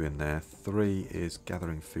 and 2 in there. 3 is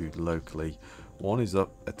gathering food locally. 1 is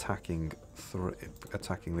up attacking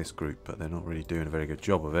this group, but they're not really doing a very good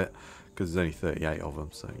job of it because there's only 38 of them.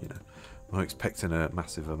 So you know, I'm not expecting a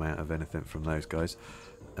massive amount of anything from those guys.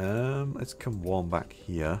 Let's come 1 back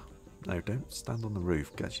here. No, don't stand on the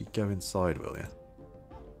roof. Actually, go inside, will you?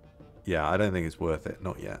 Yeah, I don't think it's worth it.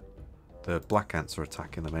 Not yet. The black ants are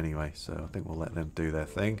attacking them anyway, so I think we'll let them do their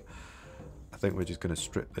thing. I think we're just going to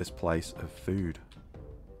strip this place of food.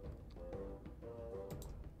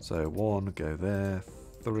 So 1, go there.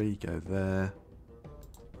 3, go there.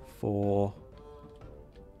 4.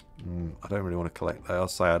 I don't really want to collect that. I'll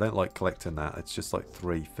say I don't like collecting that. It's just like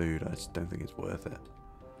 3 food. I just don't think it's worth it.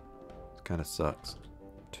 It kind of sucks.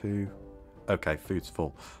 2. Okay, food's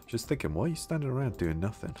full. Just thinking, why are you standing around doing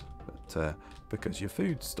nothing? But because your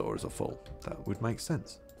food stores are full. That would make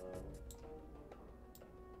sense.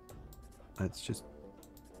 Let's just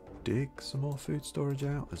dig some more food storage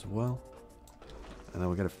out as well. And then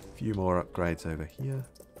we'll get a few more upgrades over here.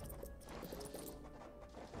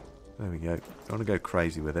 There we go. Don't want to go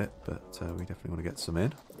crazy with it, but we definitely want to get some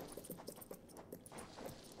in.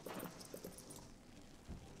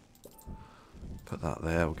 Put that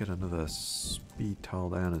there. We'll get another speed tile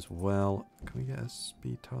down as well. Can we get a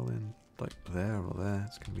speed tile in like there or there?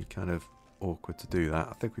 It's going to be kind of awkward to do that.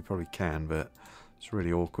 I think we probably can, but it's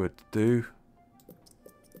really awkward to do.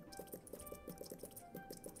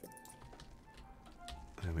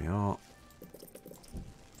 There we are.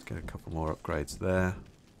 Let's get a couple more upgrades there.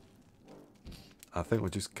 I think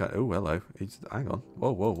we'll just cut. Oh, hello. Hang on.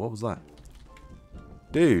 Whoa, whoa, what was that?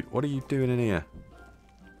 Dude, what are you doing in here?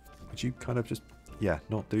 Would you kind of just, yeah,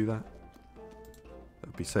 not do that? That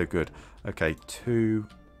would be so good. Okay, 2,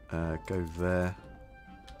 go there.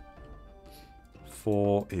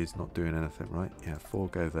 4 is not doing anything, right? Yeah, 4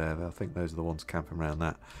 go there. I think those are the ones camping around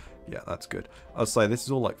that. Yeah, that's good. I'll say this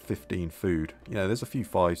is all like 15 food. You know, there's a few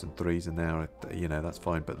 5s and 3s in there. You know, that's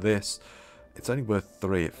fine. But this, it's only worth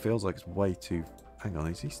 3. It feels like it's way too... Hang on,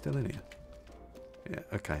 is he still in here? Yeah,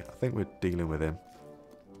 okay. I think we're dealing with him.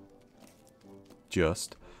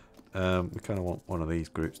 Just. We kind of want one of these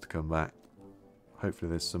groups to come back. Hopefully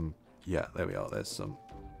there's some... Yeah, there we are. There's some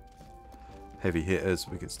heavy hitters.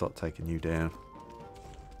 We can start taking you down.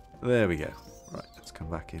 There we go. Right, let's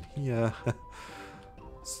come back in here.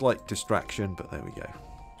 Slight distraction, but there we go.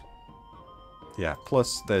 Yeah,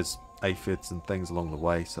 plus there's aphids and things along the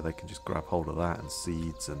way, so they can just grab hold of that, and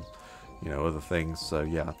seeds and, you know, other things. So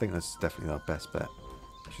yeah, I think that's definitely our best bet.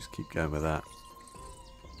 Let's just keep going with that.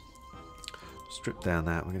 Strip down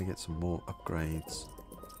that. We're going to get some more upgrades.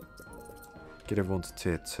 Get everyone to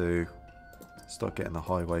tier 2. Start getting the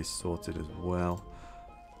highways sorted as well.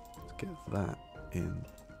 Let's get that in.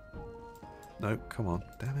 No, come on.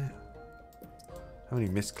 Damn it. How many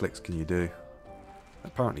misclicks can you do?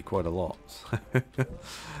 Apparently quite a lot.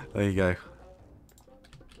 There you go.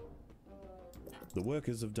 The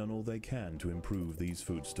workers have done all they can to improve these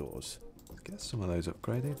food stores. Let's get some of those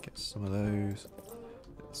upgraded. Get some of those.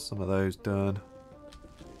 Get some of those done.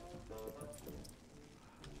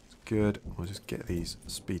 It's good. We'll just get these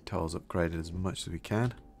speed tiles upgraded as much as we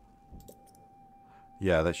can.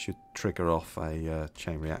 Yeah, that should trigger off a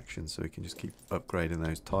chain reaction, so we can just keep upgrading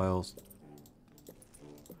those tiles.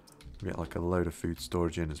 We get like a load of food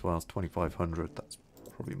storage in as well. It's 2,500. That's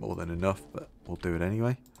probably more than enough, but we'll do it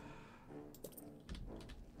anyway.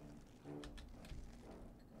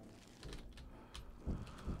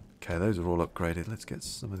 Okay, those are all upgraded. Let's get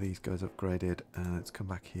some of these guys upgraded. Let's come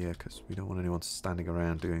back here because we don't want anyone standing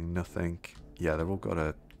around doing nothing. Yeah, they've all got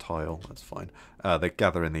a tile. That's fine. They're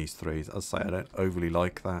gathering these 3s. I'll say I don't overly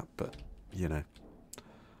like that, but, you know.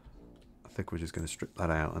 I think we're just going to strip that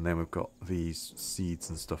out. And then we've got these seeds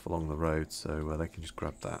and stuff along the road, so they can just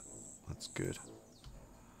grab that. That's good.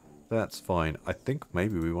 That's fine. I think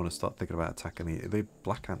maybe we want to start thinking about attacking the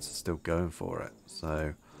black ants are still going for it.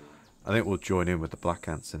 So I think we'll join in with the black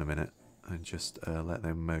ants in a minute and just let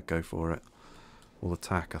them go for it. We'll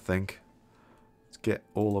attack, I think. Let's get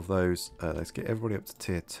all of those. Let's get everybody up to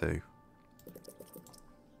tier 2.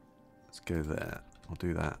 Let's go there. I'll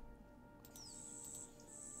do that.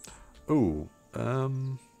 Ooh.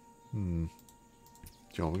 John,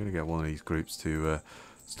 we're going to get one of these groups to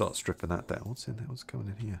start stripping that down. What's in there? What's coming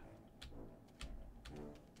in here?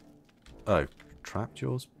 Oh, trap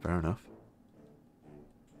jaws? Fair enough.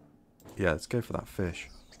 Yeah, let's go for that fish.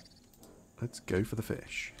 Let's go for the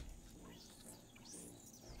fish.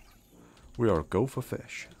 We are a go for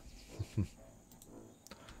fish.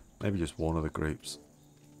 Maybe just one of the groups.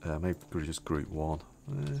 Maybe just group 1.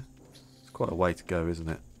 It's quite a way to go, isn't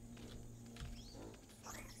it?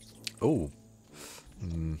 Oh.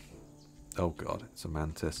 Oh god, it's a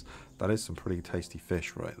mantis. That is some pretty tasty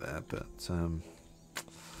fish right there, but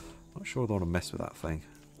not sure I want to mess with that thing.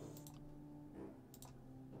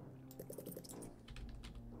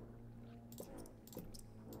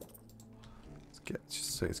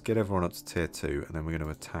 Let's get everyone up to tier 2, and then we're going to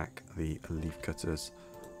attack the leaf cutters.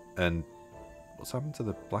 And what's happened to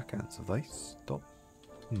the black ants? Have they stopped?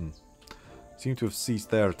 Seem to have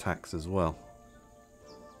ceased their attacks as well.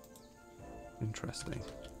 Interesting.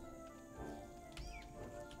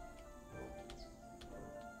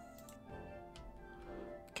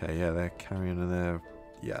 Okay, yeah, they're carrying in there.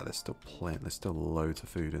 Yeah, there's still plenty. There's still loads of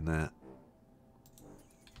food in there.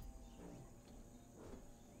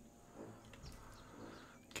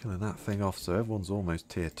 Killing that thing off, so everyone's almost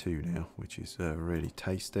tier 2 now, which is really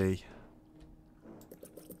tasty.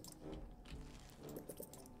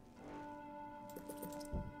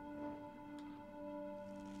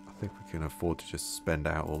 I think we can afford to just spend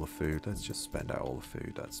out all the food. Let's just spend out all the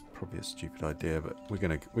food. That's probably a stupid idea, but we're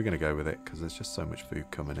gonna go with it because there's just so much food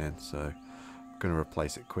coming in. So we're gonna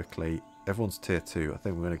replace it quickly. Everyone's tier 2. I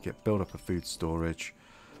think we're gonna build up a food storage,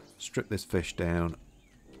 strip this fish down,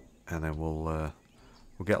 and then we'll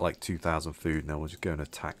get like 2,000 food, and then we'll just go and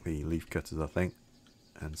attack the leaf cutters, I think,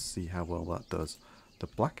 and see how well that does. The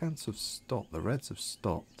black ants have stopped. The reds have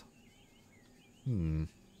stopped.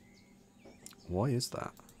 Why is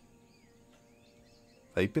that?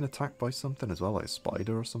 They've been attacked by something as well, like a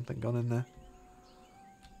spider or something gone in there?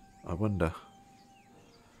 I wonder.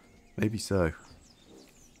 Maybe so.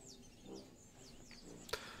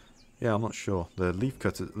 Yeah, I'm not sure. The leaf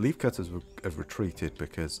cutters have retreated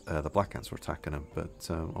because the black ants were attacking them, but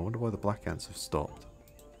I wonder why the black ants have stopped.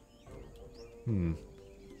 Okay,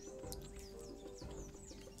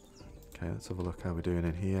 let's have a look how we're doing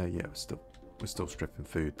in here. Yeah, we're still stripping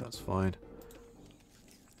food. That's fine.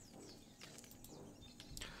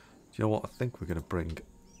 Do you know what? I think we're going to bring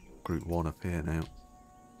Group 1 up here now.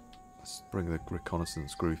 Let's bring the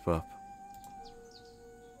reconnaissance group up.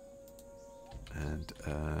 And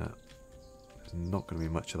there's not going to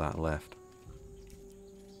be much of that left.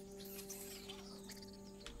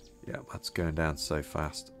 Yeah, that's going down so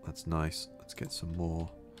fast. That's nice. Let's get some more.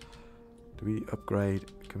 Do we upgrade?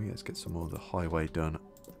 Let's get some more of the highway done.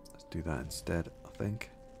 Let's do that instead, I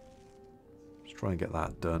think. Let's try and get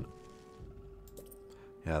that done.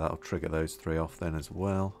 Yeah, that'll trigger those 3 off then as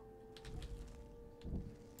well.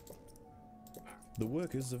 The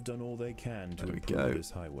workers have done all they can to There we improve go.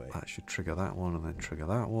 this highway. That should trigger that one and then trigger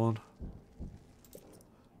that one.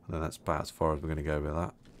 And then that's about as far as we're going to go with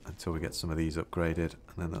that until we get some of these upgraded,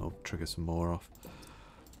 and then that'll trigger some more off.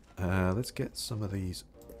 Let's get some of these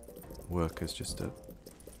workers, just a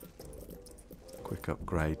quick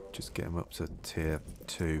upgrade, just get them up to tier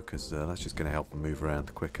 2 because that's just going to help them move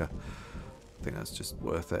around quicker. I think that's just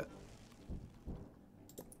worth it.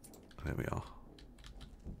 There we are.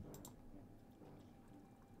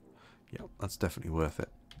 Yep, that's definitely worth it.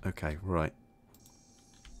 Okay, right.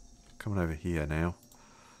 Coming over here now.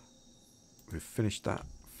 We've finished that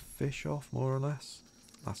fish off, more or less.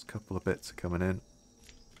 Last couple of bits are coming in.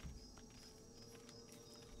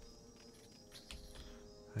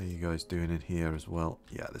 How are you guys doing in here as well?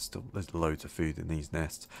 Yeah, there's loads of food in these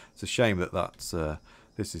nests. It's a shame that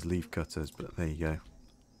this is leaf cutters, but there you go.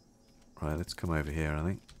 Right, let's come over here, I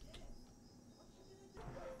think.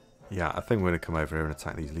 Yeah, I think we're going to come over here and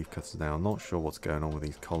attack these leaf cutters now. I'm not sure what's going on with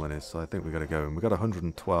these colonies, so I think we've got to go in. We've got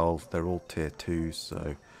 112. They're all tier 2,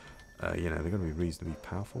 so, you know, they're going to be reasonably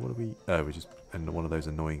powerful. What are we? Oh, we're just in one of those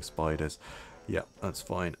annoying spiders. Yeah, that's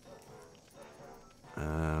fine.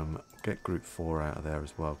 Get group 4 out of there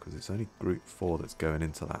as well, because it's only group 4 that's going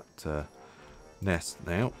into that nest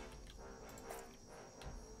now.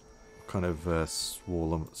 Kind of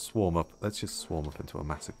swarm up. Let's just swarm up into a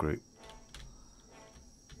massive group.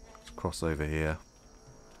 Let's cross over here.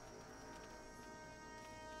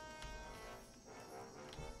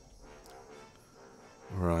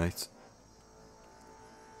 Right.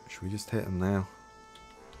 Should we just hit them now?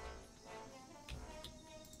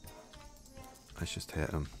 Let's just hit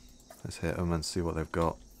them. Let's hit them and see what they've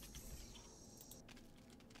got.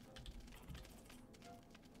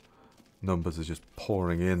 Numbers are just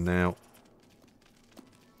pouring in now.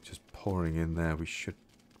 Just pouring in there. We should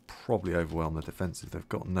probably overwhelm the defensive. They've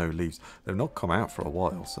got no leaves. They've not come out for a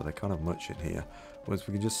while, so they're kind of much in here. Once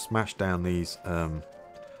we can just smash down these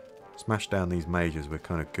majors, we're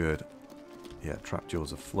kind of good. Yeah, trap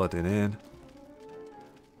jaws are flooding in.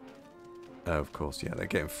 Oh, of course, yeah, they're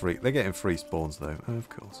getting free. They're getting free spawns though. Oh, of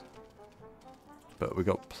course. But we've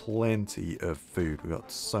got plenty of food. We've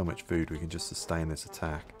got so much food. We can just sustain this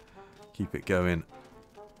attack. Keep it going.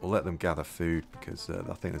 we'll let them gather food because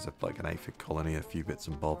I think there's like an aphid colony, a few bits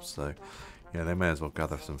and bobs. So yeah, they may as well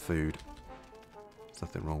gather some food. There's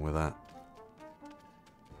nothing wrong with that.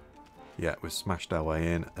 Yeah, we've smashed our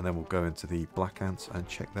way in, and then we'll go into the black ants and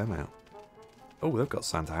check them out. Oh, they've got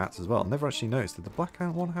Santa hats as well. Never actually noticed. Did the black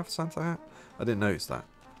ant one have a Santa hat? I didn't notice that.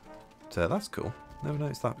 But, that's cool. Never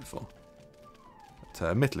noticed that before. But,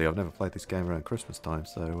 admittedly, I've never played this game around Christmas time,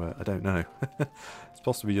 so I don't know. It's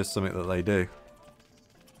possibly just something that they do.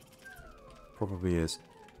 Probably is.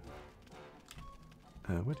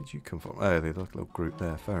 Where did you come from? Oh, they're like a little group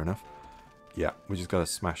there. Fair enough. Yeah, we just got to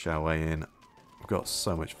smash our way in. We've got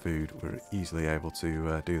so much food. We're easily able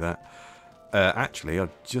to do that. Actually,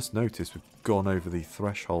 I've just noticed we've gone over the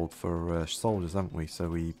threshold for soldiers, haven't we? So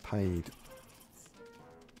we paid...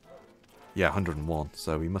 Yeah, 101.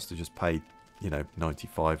 So we must have just paid, you know,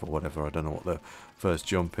 95 or whatever. I don't know what the first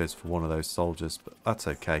jump is for one of those soldiers, but that's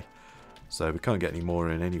okay. So we can't get any more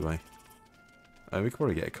in anyway. We could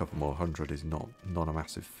probably get a couple more. 100 is not a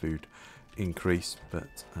massive food increase,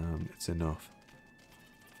 but it's enough.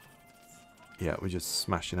 Yeah, we're just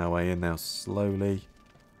smashing our way in now slowly.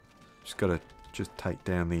 Just got to take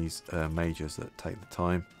down these majors that take the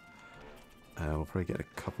time. We'll probably get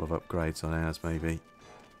a couple of upgrades on ours maybe.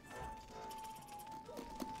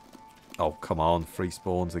 Oh, come on. Free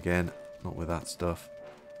spawns again. Not with that stuff.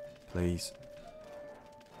 Please.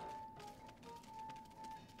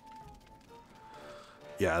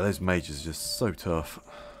 Yeah, those majors are just so tough.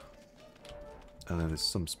 And then there's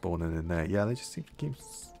some spawning in there. Yeah, they just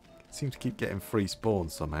seem to keep getting free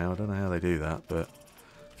spawns somehow. I don't know how they do that, but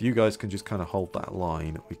if you guys can just kind of hold that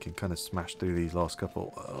line, we can kind of smash through these last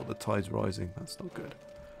couple. Oh, the tide's rising. That's not good.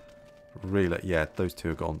 Really, yeah, those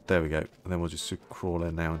two are gone. There we go. And then we'll just crawl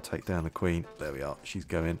in now and take down the queen. There we are. She's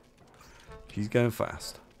going. She's going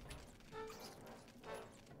fast.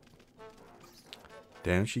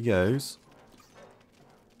 Down she goes.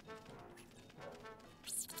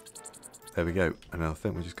 There we go. And I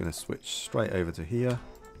think we're just going to switch straight over to here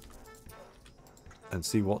and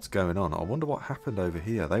see what's going on. I wonder what happened over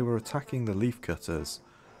here. They were attacking the leaf cutters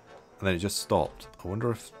and then it just stopped. I wonder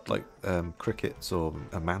if like crickets or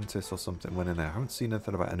a mantis or something went in there. I haven't seen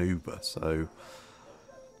anything about an Uber, so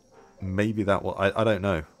maybe that will... I don't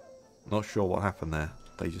know. Not sure what happened there.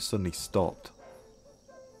 They just suddenly stopped.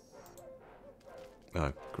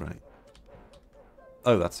 Oh, great.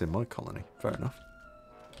 Oh, that's in my colony. Fair enough.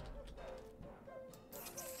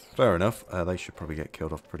 Fair enough. They should probably get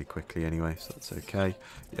killed off pretty quickly anyway, so that's okay.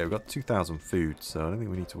 Yeah, we've got 2,000 food, so I don't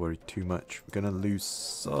think we need to worry too much. We're going to lose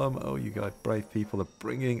some. Oh, you guys, brave people are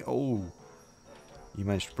bringing... Oh, you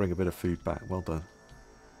managed to bring a bit of food back. Well done.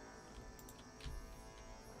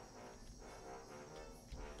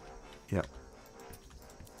 Yep.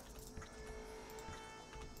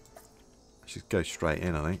 Let's just go straight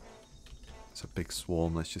in, I think. It's a big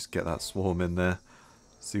swarm. Let's just get that swarm in there.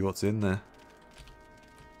 See what's in there.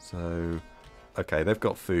 So, okay, they've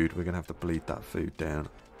got food. We're going to have to bleed that food down.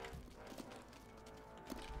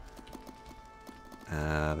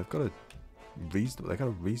 They've got a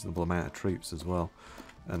reasonable amount of troops as well.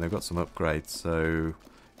 And they've got some upgrades. So,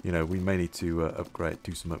 you know, we may need to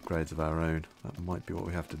do some upgrades of our own. That might be what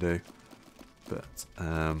we have to do. But,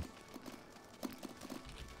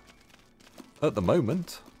 at the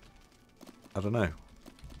moment, I don't know.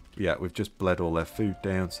 Yeah, we've just bled all their food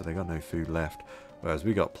down, so they got no food left. Whereas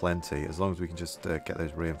we got plenty, as long as we can just get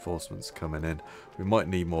those reinforcements coming in. We might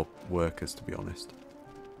need more workers, to be honest,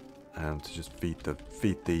 to just feed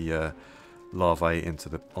the larvae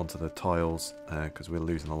onto the tiles, because we're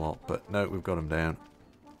losing a lot. But no, we've got them down.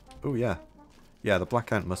 Oh yeah, yeah. The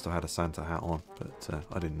black ant must have had a Santa hat on, but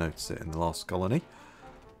I didn't notice it in the last colony.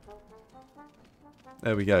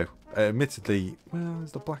 There we go. Admittedly, well,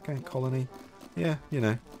 there's the black ant colony. Yeah, you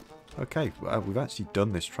know. Okay, we've actually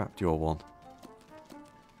done this trapdoor one.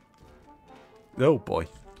 Oh boy.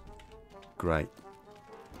 Great.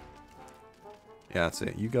 Yeah, that's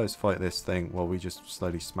it. You guys fight this thing while we just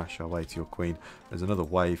slowly smash our way to your queen. There's another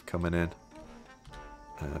wave coming in.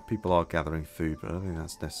 People are gathering food, but I don't think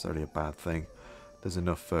that's necessarily a bad thing. There's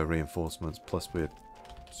enough reinforcements, plus we're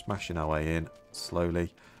smashing our way in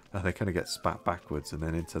slowly. They kind of get spat backwards and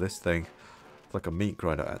then into this thing. It's like a meat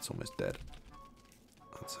grinder. That's almost dead.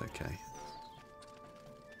 That's okay.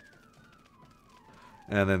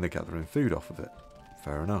 And then they're gathering food off of it.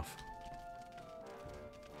 Fair enough.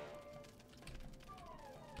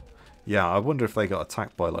 Yeah, I wonder if they got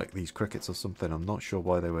attacked by like these crickets or something. I'm not sure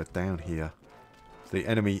why they were down here.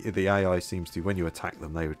 The AI seems to, when you attack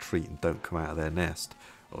them, they retreat and don't come out of their nest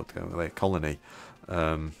or their colony.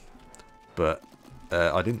 But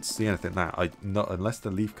I didn't see anything not unless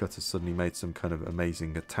the leaf cutter suddenly made some kind of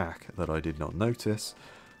amazing attack that I did not notice.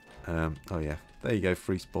 Oh yeah, there you go,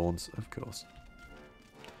 free spawns, of course.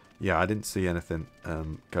 Yeah, I didn't see anything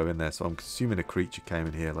go in there, so I'm assuming a creature came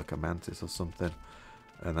in here, like a mantis or something,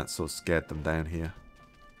 and that sort of scared them down here.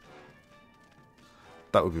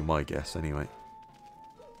 That would be my guess, anyway.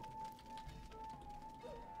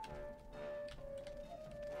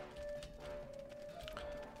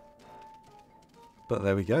 But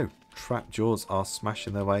there we go. Trap jaws are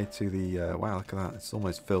smashing their way to the... wow, look at that. It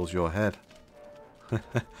almost fills your head.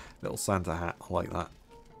 Little Santa hat. I like that.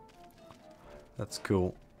 That's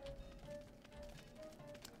cool.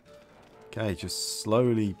 Okay, just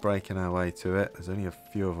slowly breaking our way to it. There's only a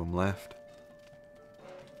few of them left.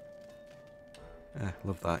 Yeah,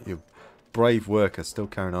 love that. You're brave worker still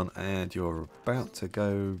carrying on. And you're about to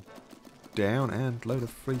go down and load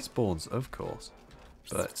of free spawns, of course.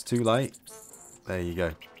 But it's too late. There you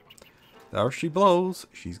go. There she blows.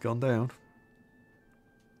 She's gone down.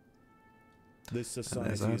 This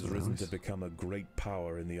society has risen to become a great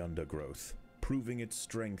power in the Undergrowth, proving its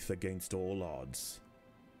strength against all odds.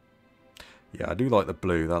 Yeah, I do like the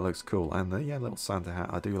blue. That looks cool. And the little Santa hat.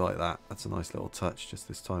 I do like that. That's a nice little touch just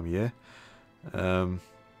this time of year.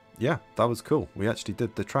 Yeah, that was cool. We actually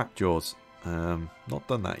did the trap jaws. Not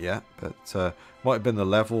done that yet, but might have been the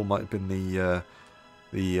level, might have been the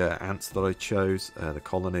ants that I chose, the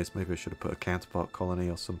colonies. Maybe I should have put a counterpart colony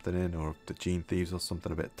or something in, or the gene thieves or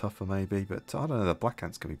something a bit tougher maybe. But I don't know, the black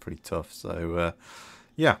ants can be pretty tough. So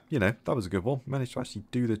yeah, you know, that was a good one. Managed to actually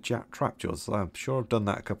do the trap jaws. So I'm sure I've done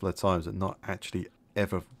that a couple of times and not actually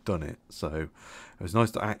ever done it. So it was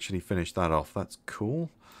nice to actually finish that off. That's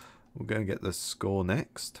cool. We're going to get the score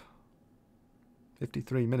next.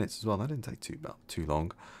 53 minutes as well. That didn't take too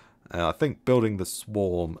long. I think building the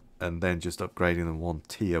swarm and then just upgrading them one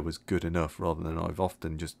tier was good enough, rather than I've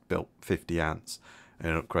often just built 50 ants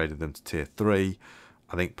and upgraded them to tier 3.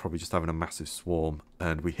 I think probably just having a massive swarm,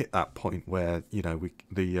 and we hit that point where, you know,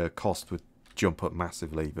 the cost would jump up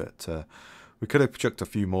massively, but we could have chucked a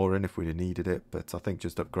few more in if we'd have needed it, but I think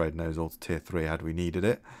just upgrading those all to tier 3 had we needed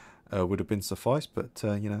it would have been suffice, but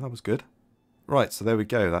you know, that was good. Right, so there we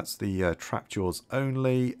go. That's the trap jaws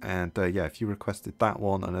only, and yeah, if you requested that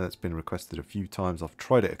one, I know that's been requested a few times. I've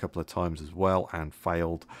tried it a couple of times as well and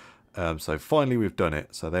failed. So finally we've done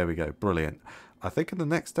it. So there we go, brilliant. I think in the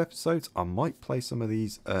next episodes I might play some of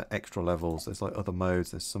these extra levels. There's like other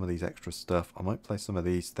modes. There's some of these extra stuff. I might play some of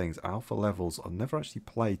these things. Alpha levels. I've never actually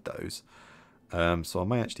played those. So I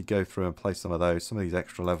may actually go through and play some of those. Some of these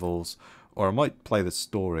extra levels, or I might play the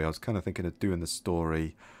story. I was kind of thinking of doing the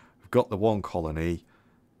story. Got the one colony.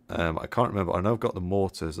 I can't remember. I know I've got the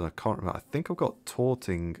mortars, and I can't remember. I think I've got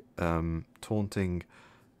taunting the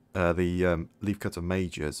leafcutter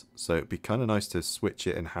majors. So it'd be kind of nice to switch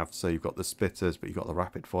it and have, so you've got the spitters, but you've got the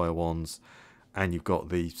rapid fire ones, and you've got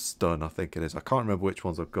the stun, I think it is. I can't remember which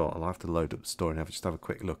ones I've got. I'll have to load up the story and just have a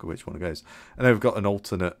quick look at which one it goes. And then we've got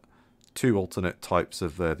two alternate types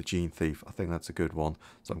of the gene thief. I think that's a good one.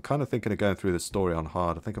 So I'm kind of thinking of going through the story on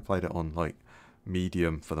hard. I think I played it on like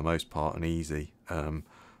medium for the most part and easy,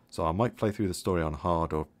 so I might play through the story on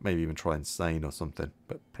hard, or maybe even try insane or something,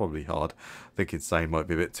 but probably hard. I think insane might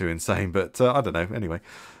be a bit too insane, but I don't know. Anyway,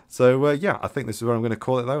 so yeah, I think this is where I'm going to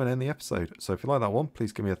call it though and end the episode. So if you like that one,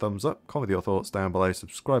 please give me a thumbs up, comment your thoughts down below,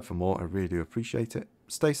 subscribe for more. I really do appreciate it.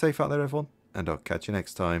 Stay safe out there everyone, and I'll catch you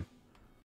next time.